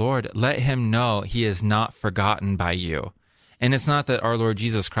to our Lord. Let him know he is not forgotten by you. And it's not that our Lord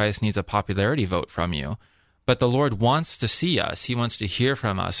Jesus Christ needs a popularity vote from you, but the Lord wants to see us. He wants to hear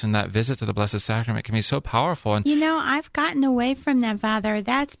from us, and that visit to the Blessed Sacrament can be so powerful. And you know, I've gotten away from that, Father.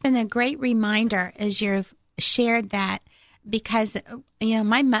 That's been a great reminder as you've shared that, because, you know,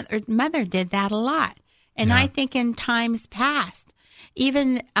 my mother did that a lot. And Yeah. I think in times past,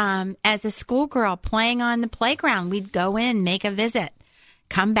 even as a schoolgirl playing on the playground, we'd go in, make a visit,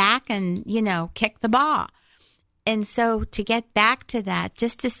 come back and, you know, kick the ball. And so to get back to that,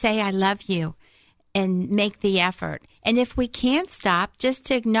 just to say I love you and make the effort. And if we can't stop, just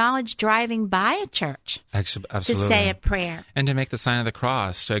to acknowledge driving by a church, absolutely. to say a prayer. And to make the sign of the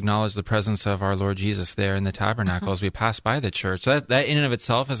cross, to acknowledge the presence of our Lord Jesus there in the tabernacle as we pass by the church. That in and of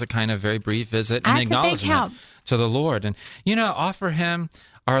itself is a kind of very brief visit and That's a big help. acknowledgement to the Lord. And, you know, offer him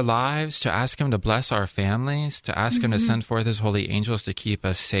our lives, to ask him to bless our families, to ask him to send forth his holy angels to keep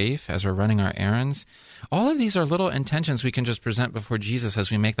us safe as we're running our errands. All of these are little intentions we can just present before Jesus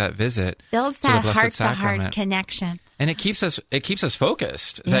as we make that visit. Builds to the that Blessed heart-to-heart Sacrament. connection. And it keeps us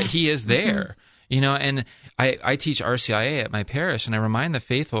focused that he is there. You know, and I teach RCIA at my parish, and I remind the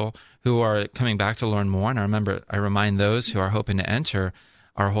faithful who are coming back to learn more, and I remind those who are hoping to enter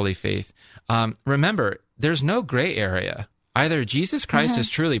our holy faith, remember, there's no gray area. Either Jesus Christ is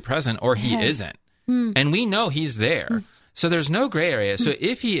truly present or he isn't. And we know he's there. So there's no gray area. So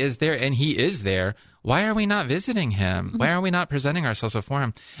if he is there and he is there, why are we not visiting him? Why are we not presenting ourselves before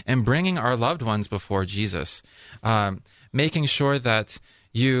him and bringing our loved ones before Jesus? Making sure that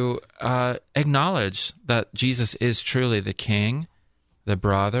you acknowledge that Jesus is truly the King, the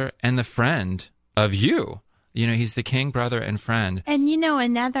brother, and the friend of you. You know, he's the King, brother, and friend. And, you know,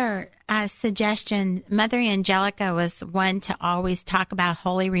 another suggestion, Mother Angelica was one to always talk about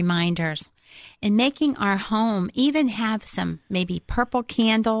holy reminders. And making our home even have some maybe purple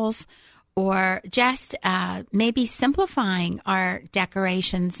candles or just maybe simplifying our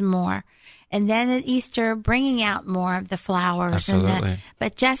decorations more. And then at Easter, bringing out more of the flowers. Absolutely.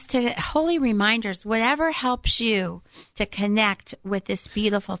 But just to holy reminders, whatever helps you to connect with this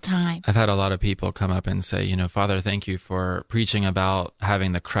beautiful time. I've had a lot of people come up and say, Father, thank you for preaching about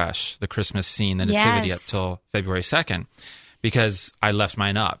having the creche, the Christmas scene, the nativity Yes. up till February 2nd, because I left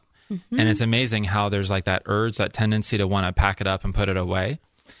mine up. Mm-hmm. And it's amazing how there's like that urge, that tendency to want to pack it up and put it away.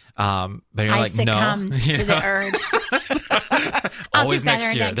 But you're I like, no. succumbed to the urge. Always do better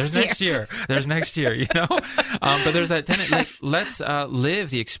next year. There's next year. There's next year, But there's that tendency, like, let's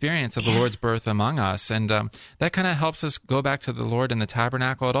live the experience of the Lord's birth among us. And that kind of helps us go back to the Lord in the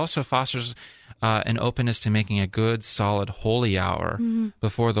tabernacle. It also fosters an openness to making a good, solid, holy hour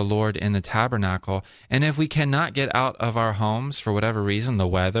before the Lord in the tabernacle. And if we cannot get out of our homes for whatever reason, the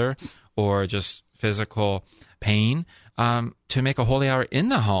weather or just physical pain, to make a holy hour in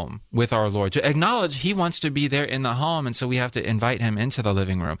the home with our Lord, to acknowledge He wants to be there in the home. And so we have to invite Him into the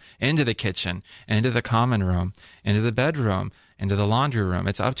living room, into the kitchen, into the common room, into the bedroom, into the laundry room.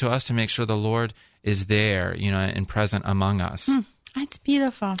 It's up to us to make sure the Lord is there, and present among us. That's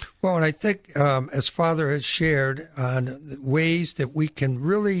beautiful. Well, and I think as Father has shared on ways that we can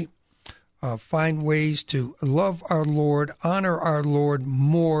really find ways to love our Lord, honor our Lord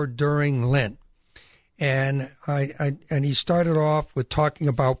more during Lent. And and he started off with talking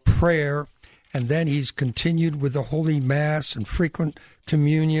about prayer, and then he's continued with the Holy Mass and frequent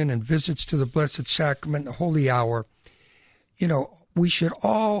communion and visits to the Blessed Sacrament, the Holy Hour. We should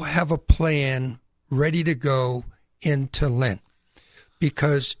all have a plan ready to go into Lent,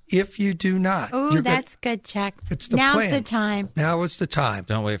 because if you do not, Oh, that's good, Chuck. It's the Now's plan. the time. Now is the time.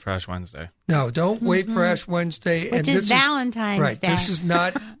 Don't wait for Ash Wednesday. No, don't wait for Ash Wednesday. Which is Valentine's Day. This is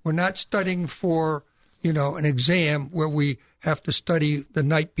not. We're not studying for an exam where we have to study the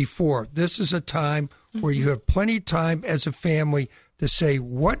night before. This is a time where you have plenty of time as a family to say,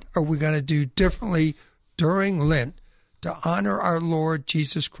 what are we going to do differently during Lent to honor our Lord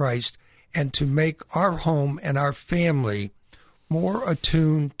Jesus Christ and to make our home and our family more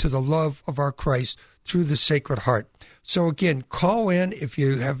attuned to the love of our Christ through the Sacred Heart. So again, call in if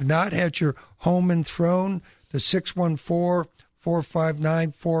you have not had your home enthroned, the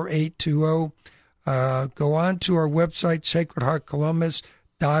 614-459-4820. Go on to our website,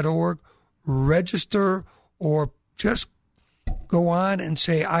 sacredheartcolumbus.org, register, or just go on and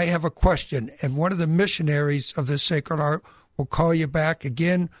say, I have a question. And one of the missionaries of the Sacred Heart will call you back.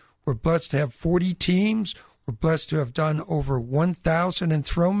 Again, we're blessed to have 40 teams. We're blessed to have done over 1,000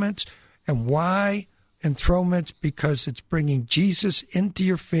 enthronements. And why enthronements? Because it's bringing Jesus into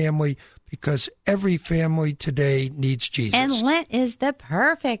your family, because every family today needs Jesus. And Lent is the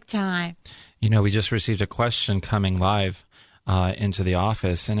perfect time. We just received a question coming live into the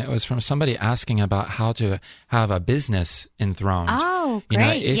office, and it was from somebody asking about how to have a business enthroned. Oh,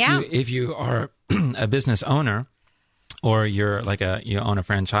 great. If you are a business owner, or you're you own a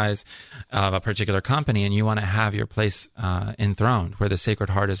franchise of a particular company, and you want to have your place enthroned, where the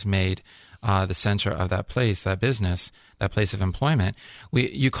Sacred Heart is made the center of that place, that business, that place of employment,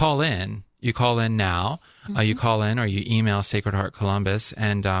 you call in. You call in now, you call in or you email Sacred Heart Columbus,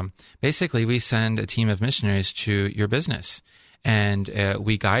 and basically we send a team of missionaries to your business, and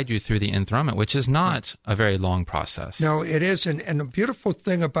we guide you through the enthronement, which is not a very long process. No, it isn't. And the beautiful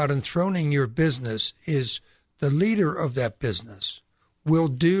thing about enthroning your business is the leader of that business will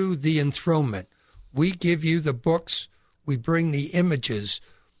do the enthronement. We give you the books, we bring the images,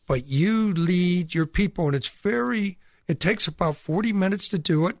 but you lead your people, and it takes about 40 minutes to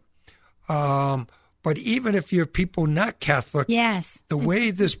do it. But even if you're people not Catholic, yes, the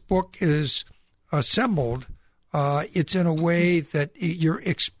way this book is assembled, it's in a way that you're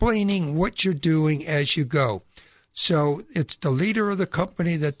explaining what you're doing as you go. So it's the leader of the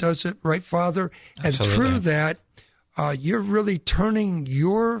company that does it, right, Father? Absolutely. And through that, you're really turning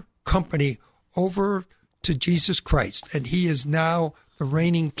your company over to Jesus Christ, and He is now the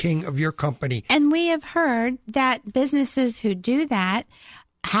reigning King of your company. And we have heard that businesses who do that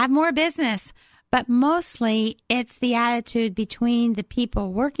have more business, but mostly it's the attitude between the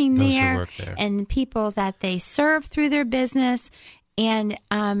people working Those who there, work there and the people that they serve through their business. And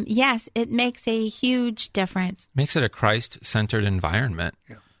yes, it makes a huge difference. Makes it a Christ-centered environment.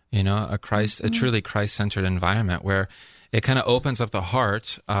 Yeah. A truly Christ-centered environment where it kind of opens up the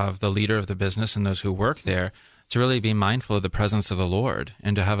heart of the leader of the business and those who work there to really be mindful of the presence of the Lord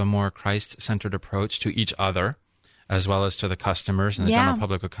and to have a more Christ-centered approach to each other, as well as to the customers and the general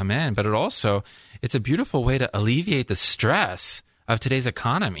public who come in. But it's a beautiful way to alleviate the stress of today's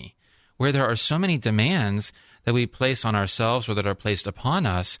economy, where there are so many demands that we place on ourselves or that are placed upon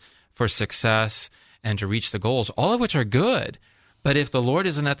us for success and to reach the goals, all of which are good. But if the Lord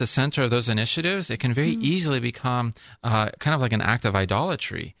isn't at the center of those initiatives, it can very easily become kind of like an act of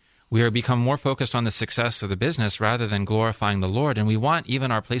idolatry. We become more focused on the success of the business rather than glorifying the Lord. And we want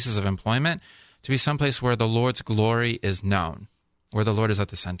even our places of employment to be someplace where the Lord's glory is known, where the Lord is at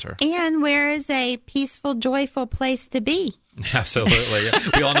the center. And where is a peaceful, joyful place to be? Absolutely.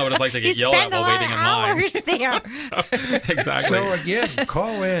 We all know what it's like to get yelled at while waiting in line. There. Exactly. So again,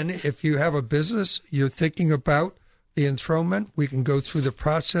 call in if you have a business you're thinking about the enthronement. We can go through the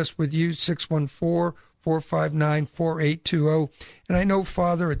process with you, 614-459-4820. And I know,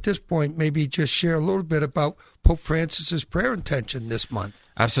 Father, at this point, maybe just share a little bit about Pope Francis's prayer intention this month.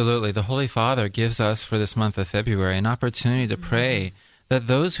 Absolutely. The Holy Father gives us for this month of February an opportunity to pray that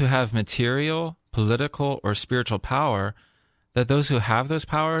those who have material, political, or spiritual power, that those who have those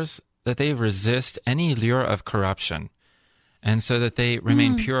powers, that they resist any lure of corruption. And so that they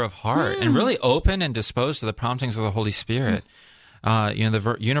remain pure of heart and really open and disposed to the promptings of the Holy Spirit.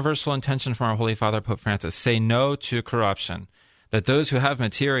 The universal intention from our Holy Father, Pope Francis, say no to corruption, that those who have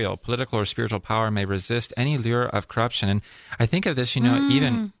material, political, or spiritual power may resist any lure of corruption. And I think of this,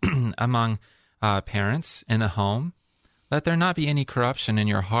 even among parents in the home, let there not be any corruption in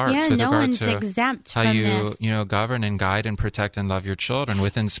your hearts with regard to exempt how from you, this. Govern and guide and protect and love your children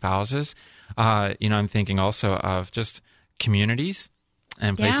within spouses. I'm thinking also of just communities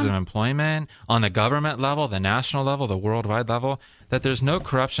and places of employment on the government level, the national level, the worldwide level, that there's no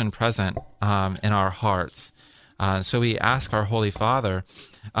corruption present in our hearts. So we ask our Holy Father,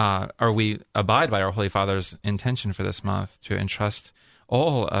 or we abide by our Holy Father's intention for this month to entrust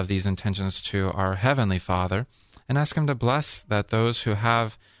all of these intentions to our Heavenly Father and ask Him to bless that those who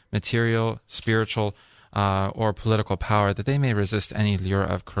have material, spiritual, or political power, that they may resist any lure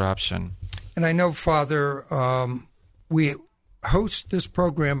of corruption. And I know, Father, we host this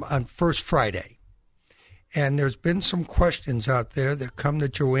program on First Friday, and there's been some questions out there that come to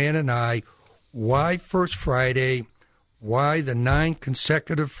Joanne and I. Why First Friday? Why the 9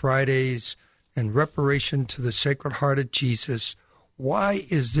 consecutive Fridays in reparation to the Sacred Heart of Jesus? Why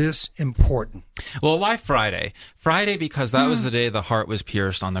is this important? Well, why Friday? Friday because that was the day the heart was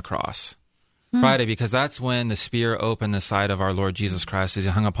pierced on the cross. Friday, because that's when the spear opened the side of our Lord Jesus Christ as He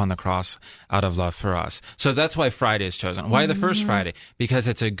hung upon the cross out of love for us. So that's why Friday is chosen. Why the first Friday? Because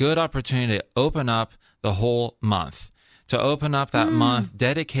it's a good opportunity to open up the whole month, to open up that month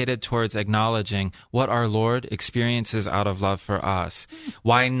dedicated towards acknowledging what our Lord experiences out of love for us.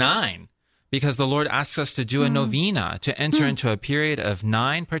 Why 9? Because the Lord asks us to do a novena, to enter into a period of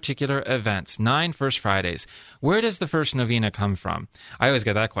 9 particular events, 9 First Fridays. Where does the first novena come from? I always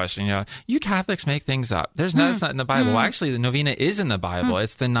get that question. You Catholics make things up. That's not in the Bible. Well, actually, the novena is in the Bible.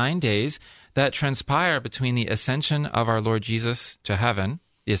 It's the 9 days that transpire between the ascension of our Lord Jesus to heaven,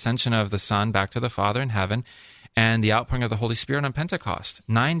 the ascension of the Son back to the Father in heaven, and the outpouring of the Holy Spirit on Pentecost.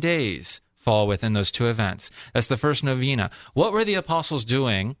 9 days fall within those 2 events. That's the first novena. What were the apostles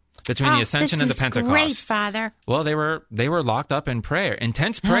doing between the ascension and the Pentecost? Great, Father. Well, they were locked up in prayer,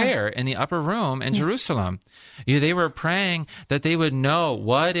 intense prayer in the upper room in Jerusalem. They were praying that they would know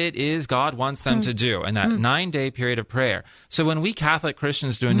what it is God wants them to do in that 9-day period of prayer. So when we Catholic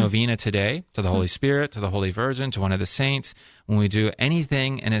Christians do a novena today to the Holy Spirit, to the Holy Virgin, to one of the saints, when we do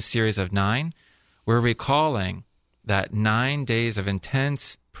anything in a series of 9, we're recalling that 9 days of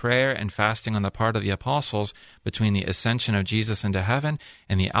intense prayer and fasting on the part of the apostles between the ascension of Jesus into heaven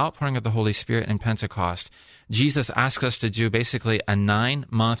and the outpouring of the Holy Spirit in Pentecost. Jesus asks us to do basically a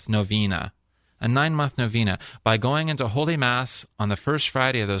 9-month novena, by going into Holy Mass on the first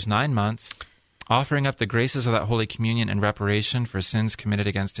Friday of those 9 months, offering up the graces of that Holy Communion in reparation for sins committed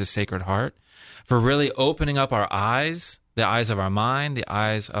against His Sacred Heart, for really opening up our eyes, the eyes of our mind, the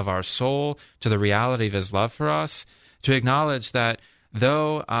eyes of our soul, to the reality of His love for us, to acknowledge that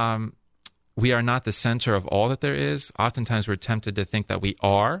though we are not the center of all that there is, oftentimes we're tempted to think that we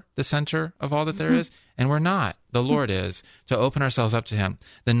are the center of all that there is, and we're not. The Lord is, to open ourselves up to Him.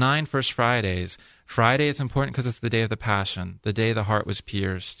 The 9 First Fridays. Friday is important because it's the day of the Passion, the day the heart was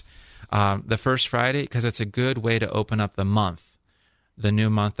pierced. The first Friday, because it's a good way to open up the month, the new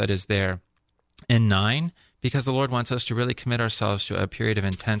month that is there. And 9, because the Lord wants us to really commit ourselves to a period of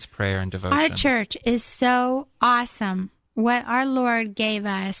intense prayer and devotion. Our church is so awesome. What our Lord gave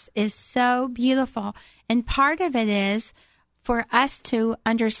us is so beautiful. And part of it is for us to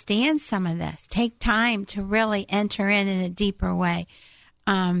understand some of this, take time to really enter in a deeper way.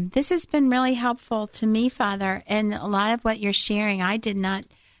 This has been really helpful to me, Father, and a lot of what you're sharing I did not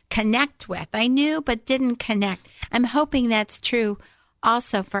connect with. I knew but didn't connect. I'm hoping that's true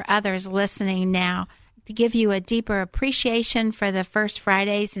also for others listening now. to give you a deeper appreciation for the First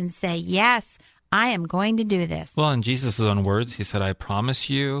Fridays and say, yes, I am going to do this. Well, in Jesus' own words, he said, I promise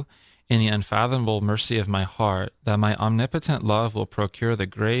you in the unfathomable mercy of my heart that my omnipotent love will procure the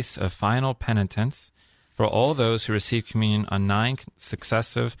grace of final penitence for all those who receive communion on 9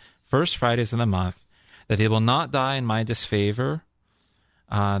 successive First Fridays of the month, that they will not die in my disfavor.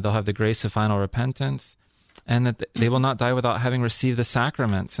 They'll have the grace of final repentance, and that they will not die without having received the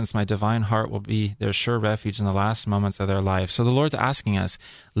sacrament, since my divine heart will be their sure refuge in the last moments of their life. So the Lord's asking us,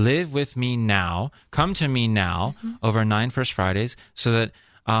 live with me now, come to me now over 9 First Fridays, so that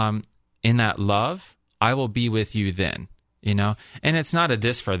in that love, I will be with you then. You know, and it's not a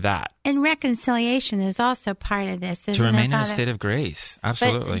this for that. And reconciliation is also part of this, isn't it, to remain in a Father? state of grace.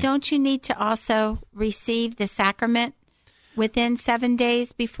 Absolutely. But don't you need to also receive the sacrament within 7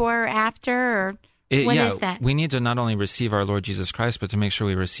 days before or after, or what is that? We need to not only receive our Lord Jesus Christ, but to make sure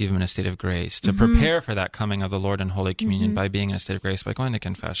we receive him in a state of grace, to prepare for that coming of the Lord in Holy Communion by being in a state of grace, by going to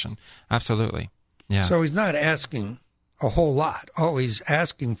confession. Absolutely. Yeah. So he's not asking a whole lot. All he's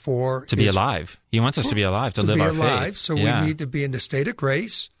asking for to be alive. He wants us to be alive, to live our faith. So we need to be in the state of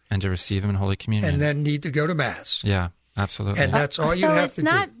grace. And to receive him in Holy Communion. And then need to go to Mass. Yeah, absolutely. And that's all you have to do.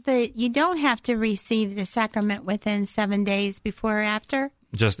 So it's not you don't have to receive the sacrament within 7 days before or after?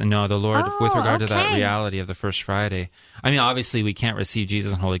 The Lord, with regard to that reality of the First Friday. I mean, obviously, we can't receive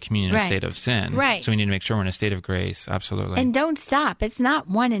Jesus in Holy Communion in a state of sin. Right. So we need to make sure we're in a state of grace. Absolutely. And don't stop. It's not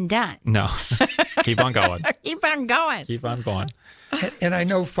one and done. No. Keep on going. Keep on going. Keep on going. And I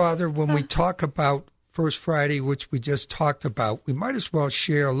know, Father, when we talk about First Friday, which we just talked about, we might as well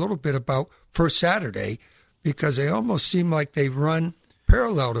share a little bit about First Saturday, because they almost seem like they run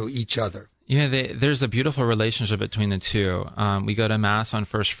parallel to each other. Yeah, there's a beautiful relationship between the two. We go to Mass on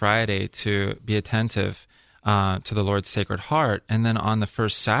First Friday to be attentive to the Lord's Sacred Heart, and then on the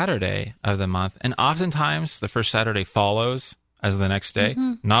first Saturday of the month, and oftentimes the first Saturday follows as the next day.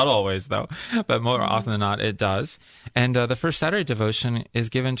 Not always, though, but more often than not, it does. And the first Saturday devotion is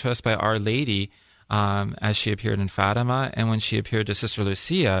given to us by Our Lady as she appeared in Fatima, and when she appeared to Sister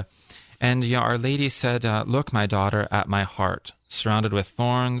Lucia. And Our Lady said, look, my daughter, at my heart, surrounded with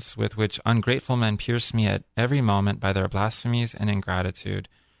thorns, with which ungrateful men pierce me at every moment by their blasphemies and ingratitude.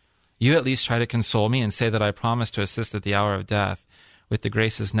 You at least try to console me and say that I promise to assist at the hour of death with the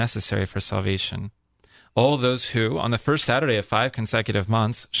graces necessary for salvation. All those who, on the first Saturday of 5 consecutive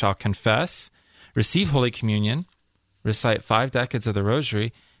months, shall confess, receive Holy Communion, recite 5 decades of the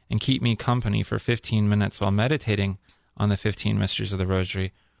Rosary, and keep me company for 15 minutes while meditating on the 15 mysteries of the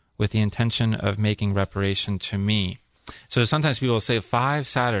Rosary, with the intention of making reparation to me. So sometimes people will say 5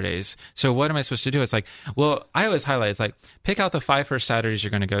 Saturdays. So what am I supposed to do? It's like, well, I always highlight, it's like, pick out the 5 first Saturdays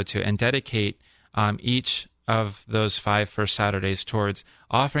you're going to go to and dedicate each of those 5 first Saturdays towards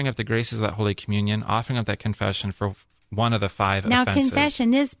offering up the graces of that Holy Communion, offering up that confession for one of the 5 now, offenses.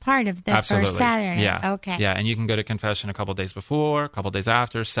 Confession is part of the first Saturday. Yeah. Okay. Yeah, and you can go to confession a couple days before, a couple days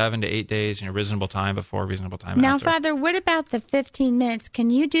after, 7 to 8 days, reasonable time before, reasonable time now, after. Now, Father, what about the 15 minutes? Can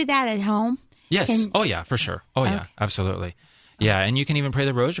you do that at home? Yes. Oh, yeah, for sure. Oh, yeah, absolutely. Yeah, and you can even pray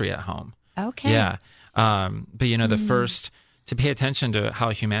the Rosary at home. Okay. Yeah. But, the first, to pay attention to how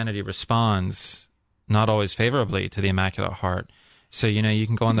humanity responds, not always favorably to the Immaculate Heart. So, you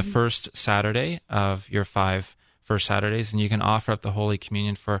can go on the first Saturday of your 5 first Saturdays, and you can offer up the Holy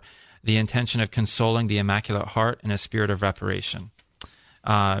Communion for the intention of consoling the Immaculate Heart in a spirit of reparation.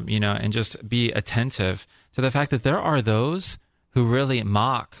 And just be attentive to the fact that there are those who really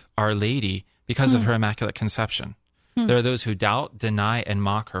mock Our Lady because of her Immaculate Conception. There are those who doubt, deny, and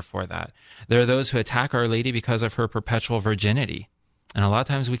mock her for that. There are those who attack Our Lady because of her perpetual virginity. And a lot of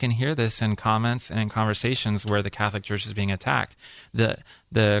times we can hear this in comments and in conversations where the Catholic Church is being attacked.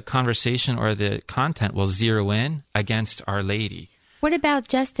 The conversation or the content will zero in against Our Lady. What about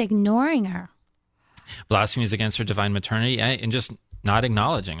just ignoring her? Blasphemies against her divine maternity and just not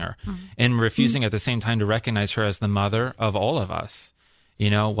acknowledging her and refusing at the same time to recognize her as the mother of all of us.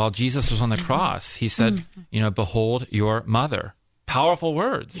 While Jesus was on the cross, he said, behold your mother. Powerful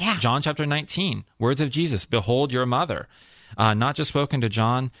words. Yeah. John chapter 19, words of Jesus, behold your mother. Not just spoken to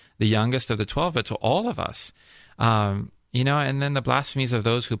John, the youngest of the 12, but to all of us. And then the blasphemies of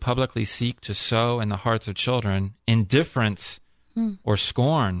those who publicly seek to sow in the hearts of children indifference or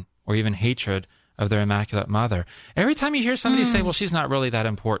scorn or even hatred of their Immaculate Mother. Every time you hear somebody say, well, she's not really that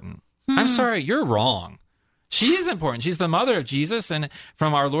important, I'm sorry, you're wrong. She is important. She's the mother of Jesus, and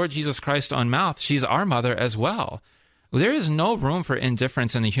from our Lord Jesus Christ's own mouth, she's our mother as well. There is no room for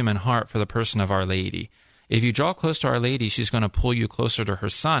indifference in the human heart for the person of Our Lady. If you draw close to Our Lady, she's going to pull you closer to her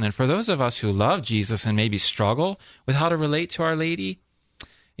Son. And for those of us who love Jesus and maybe struggle with how to relate to Our Lady,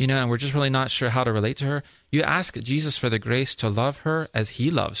 and we're just really not sure how to relate to her, you ask Jesus for the grace to love her as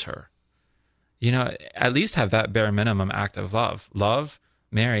he loves her. At least have that bare minimum act of love. Love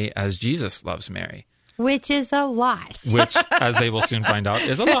Mary as Jesus loves Mary. Which is a lot. Which, as they will soon find out,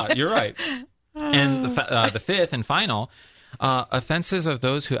 is a lot. You're right. And the fifth and final, offenses of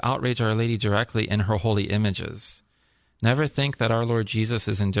those who outrage Our Lady directly in her holy images. Never think that our Lord Jesus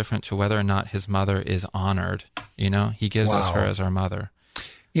is indifferent to whether or not his mother is honored. He gives us her as our mother.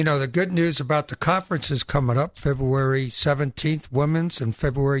 The good news about the conferences coming up, February 17th, women's, and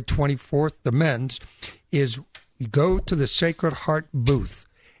February 24th, the men's, is we go to the Sacred Heart booth,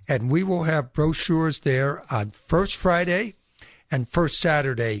 and we will have brochures there on First Friday and First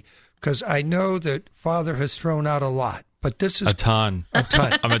Saturday, because I know that Father has thrown out a lot. But this is a ton of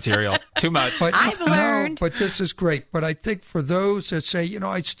material. Too much. But, I've learned. No, but this is great. But I think for those that say,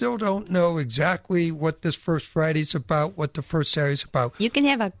 I still don't know exactly what this First Friday's about, what the First Saturday's about. You can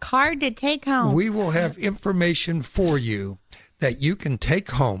have a card to take home. We will have information for you that you can take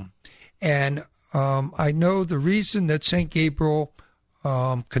home. And I know the reason that St. Gabriel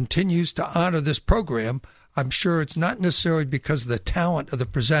continues to honor this program, I'm sure it's not necessarily because of the talent of the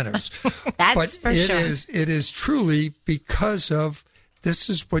presenters. That's but for it sure. It is truly because of this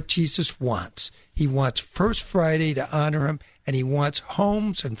is what Jesus wants. He wants First Friday to honor him, and he wants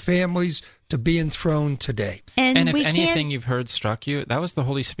homes and families to be enthroned today. And if anything you've heard struck you, that was the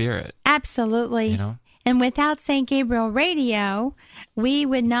Holy Spirit. Absolutely. And without St. Gabriel Radio, we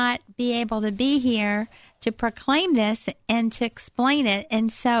would not be able to be here to proclaim this and to explain it.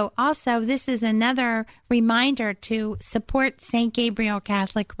 And so also this is another reminder to support St. Gabriel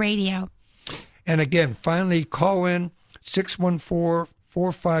Catholic Radio. And again, finally, call in 614-459-4820,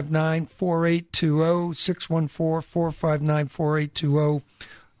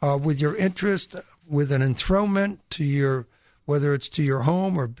 614-459-4820 with your interest, with an enthronement to whether it's to your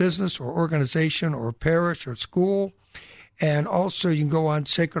home or business or organization or parish or school. And also you can go on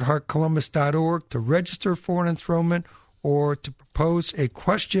sacredheartcolumbus.org to register for an enthronement or to propose a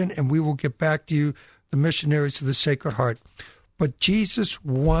question, and we will get back to you, the missionaries of the Sacred Heart. But Jesus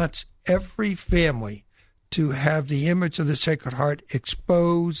wants every family to have the image of the Sacred Heart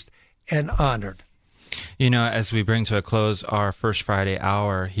exposed and honored. As we bring to a close our First Friday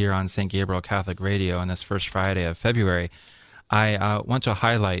hour here on St. Gabriel Catholic Radio on this first Friday of February, I want to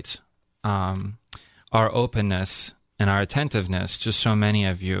highlight our openness and our attentiveness to so many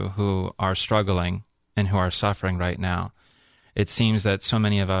of you who are struggling and who are suffering right now. It seems that so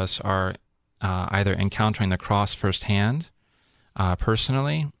many of us are either encountering the cross firsthand,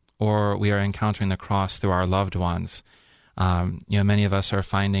 personally, or we are encountering the cross through our loved ones. Many of us are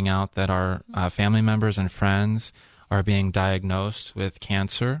finding out that our family members and friends are being diagnosed with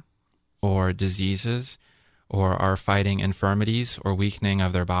cancer or diseases, or are fighting infirmities or weakening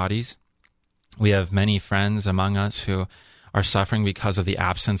of their bodies. We have many friends among us who are suffering because of the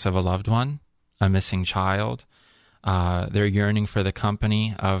absence of a loved one, a missing child. They're yearning for the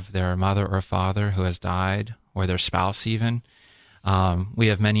company of their mother or father who has died, or their spouse even. We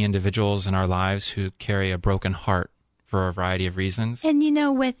have many individuals in our lives who carry a broken heart for a variety of reasons. And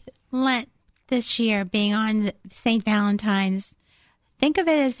with Lent this year being on St. Valentine's, think of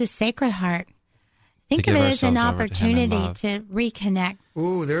it as the Sacred Heart. Think of it as an opportunity to reconnect.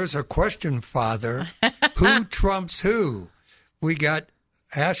 Ooh, there's a question, Father. Who trumps who? We got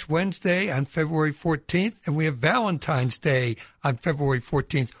Ash Wednesday on February 14th, and we have Valentine's Day on February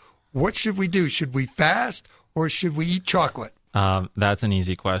 14th. What should we do? Should we fast, or should we eat chocolate? That's an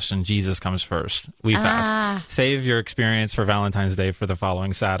easy question. Jesus comes first. We fast. Save your experience for Valentine's Day for the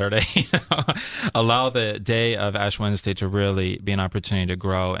following Saturday. Allow the day of Ash Wednesday to really be an opportunity to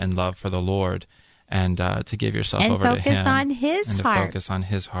grow in love for the Lord. And to give yourself over to Him. And focus on His heart. And to focus on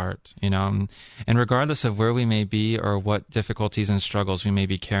His heart, And regardless of where we may be or what difficulties and struggles we may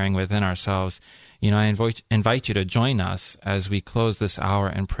be carrying within ourselves, I invite you to join us as we close this hour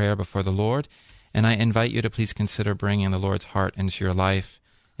in prayer before the Lord. And I invite you to please consider bringing the Lord's heart into your life,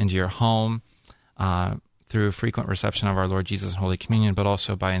 into your home, through frequent reception of our Lord Jesus in Holy Communion, but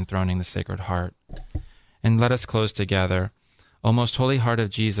also by enthroning the Sacred Heart. And let us close together. O most holy heart of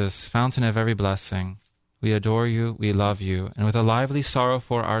Jesus, fountain of every blessing, we adore you, we love you, and with a lively sorrow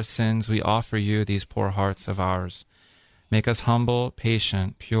for our sins, we offer you these poor hearts of ours. Make us humble,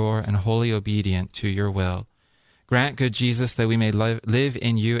 patient, pure, and wholly obedient to your will. Grant, good Jesus, that we may live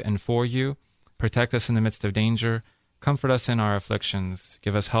in you and for you. Protect us in the midst of danger. Comfort us in our afflictions.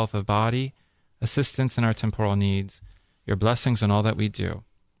 Give us health of body, assistance in our temporal needs, your blessings in all that we do,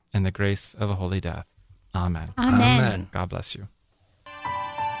 and the grace of a holy death. Amen. Amen. God bless you.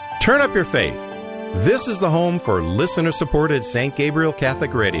 Turn up your faith This is the home for listener-supported St. Gabriel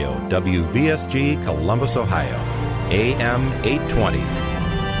Catholic Radio, WVSG, Columbus, Ohio, AM 820.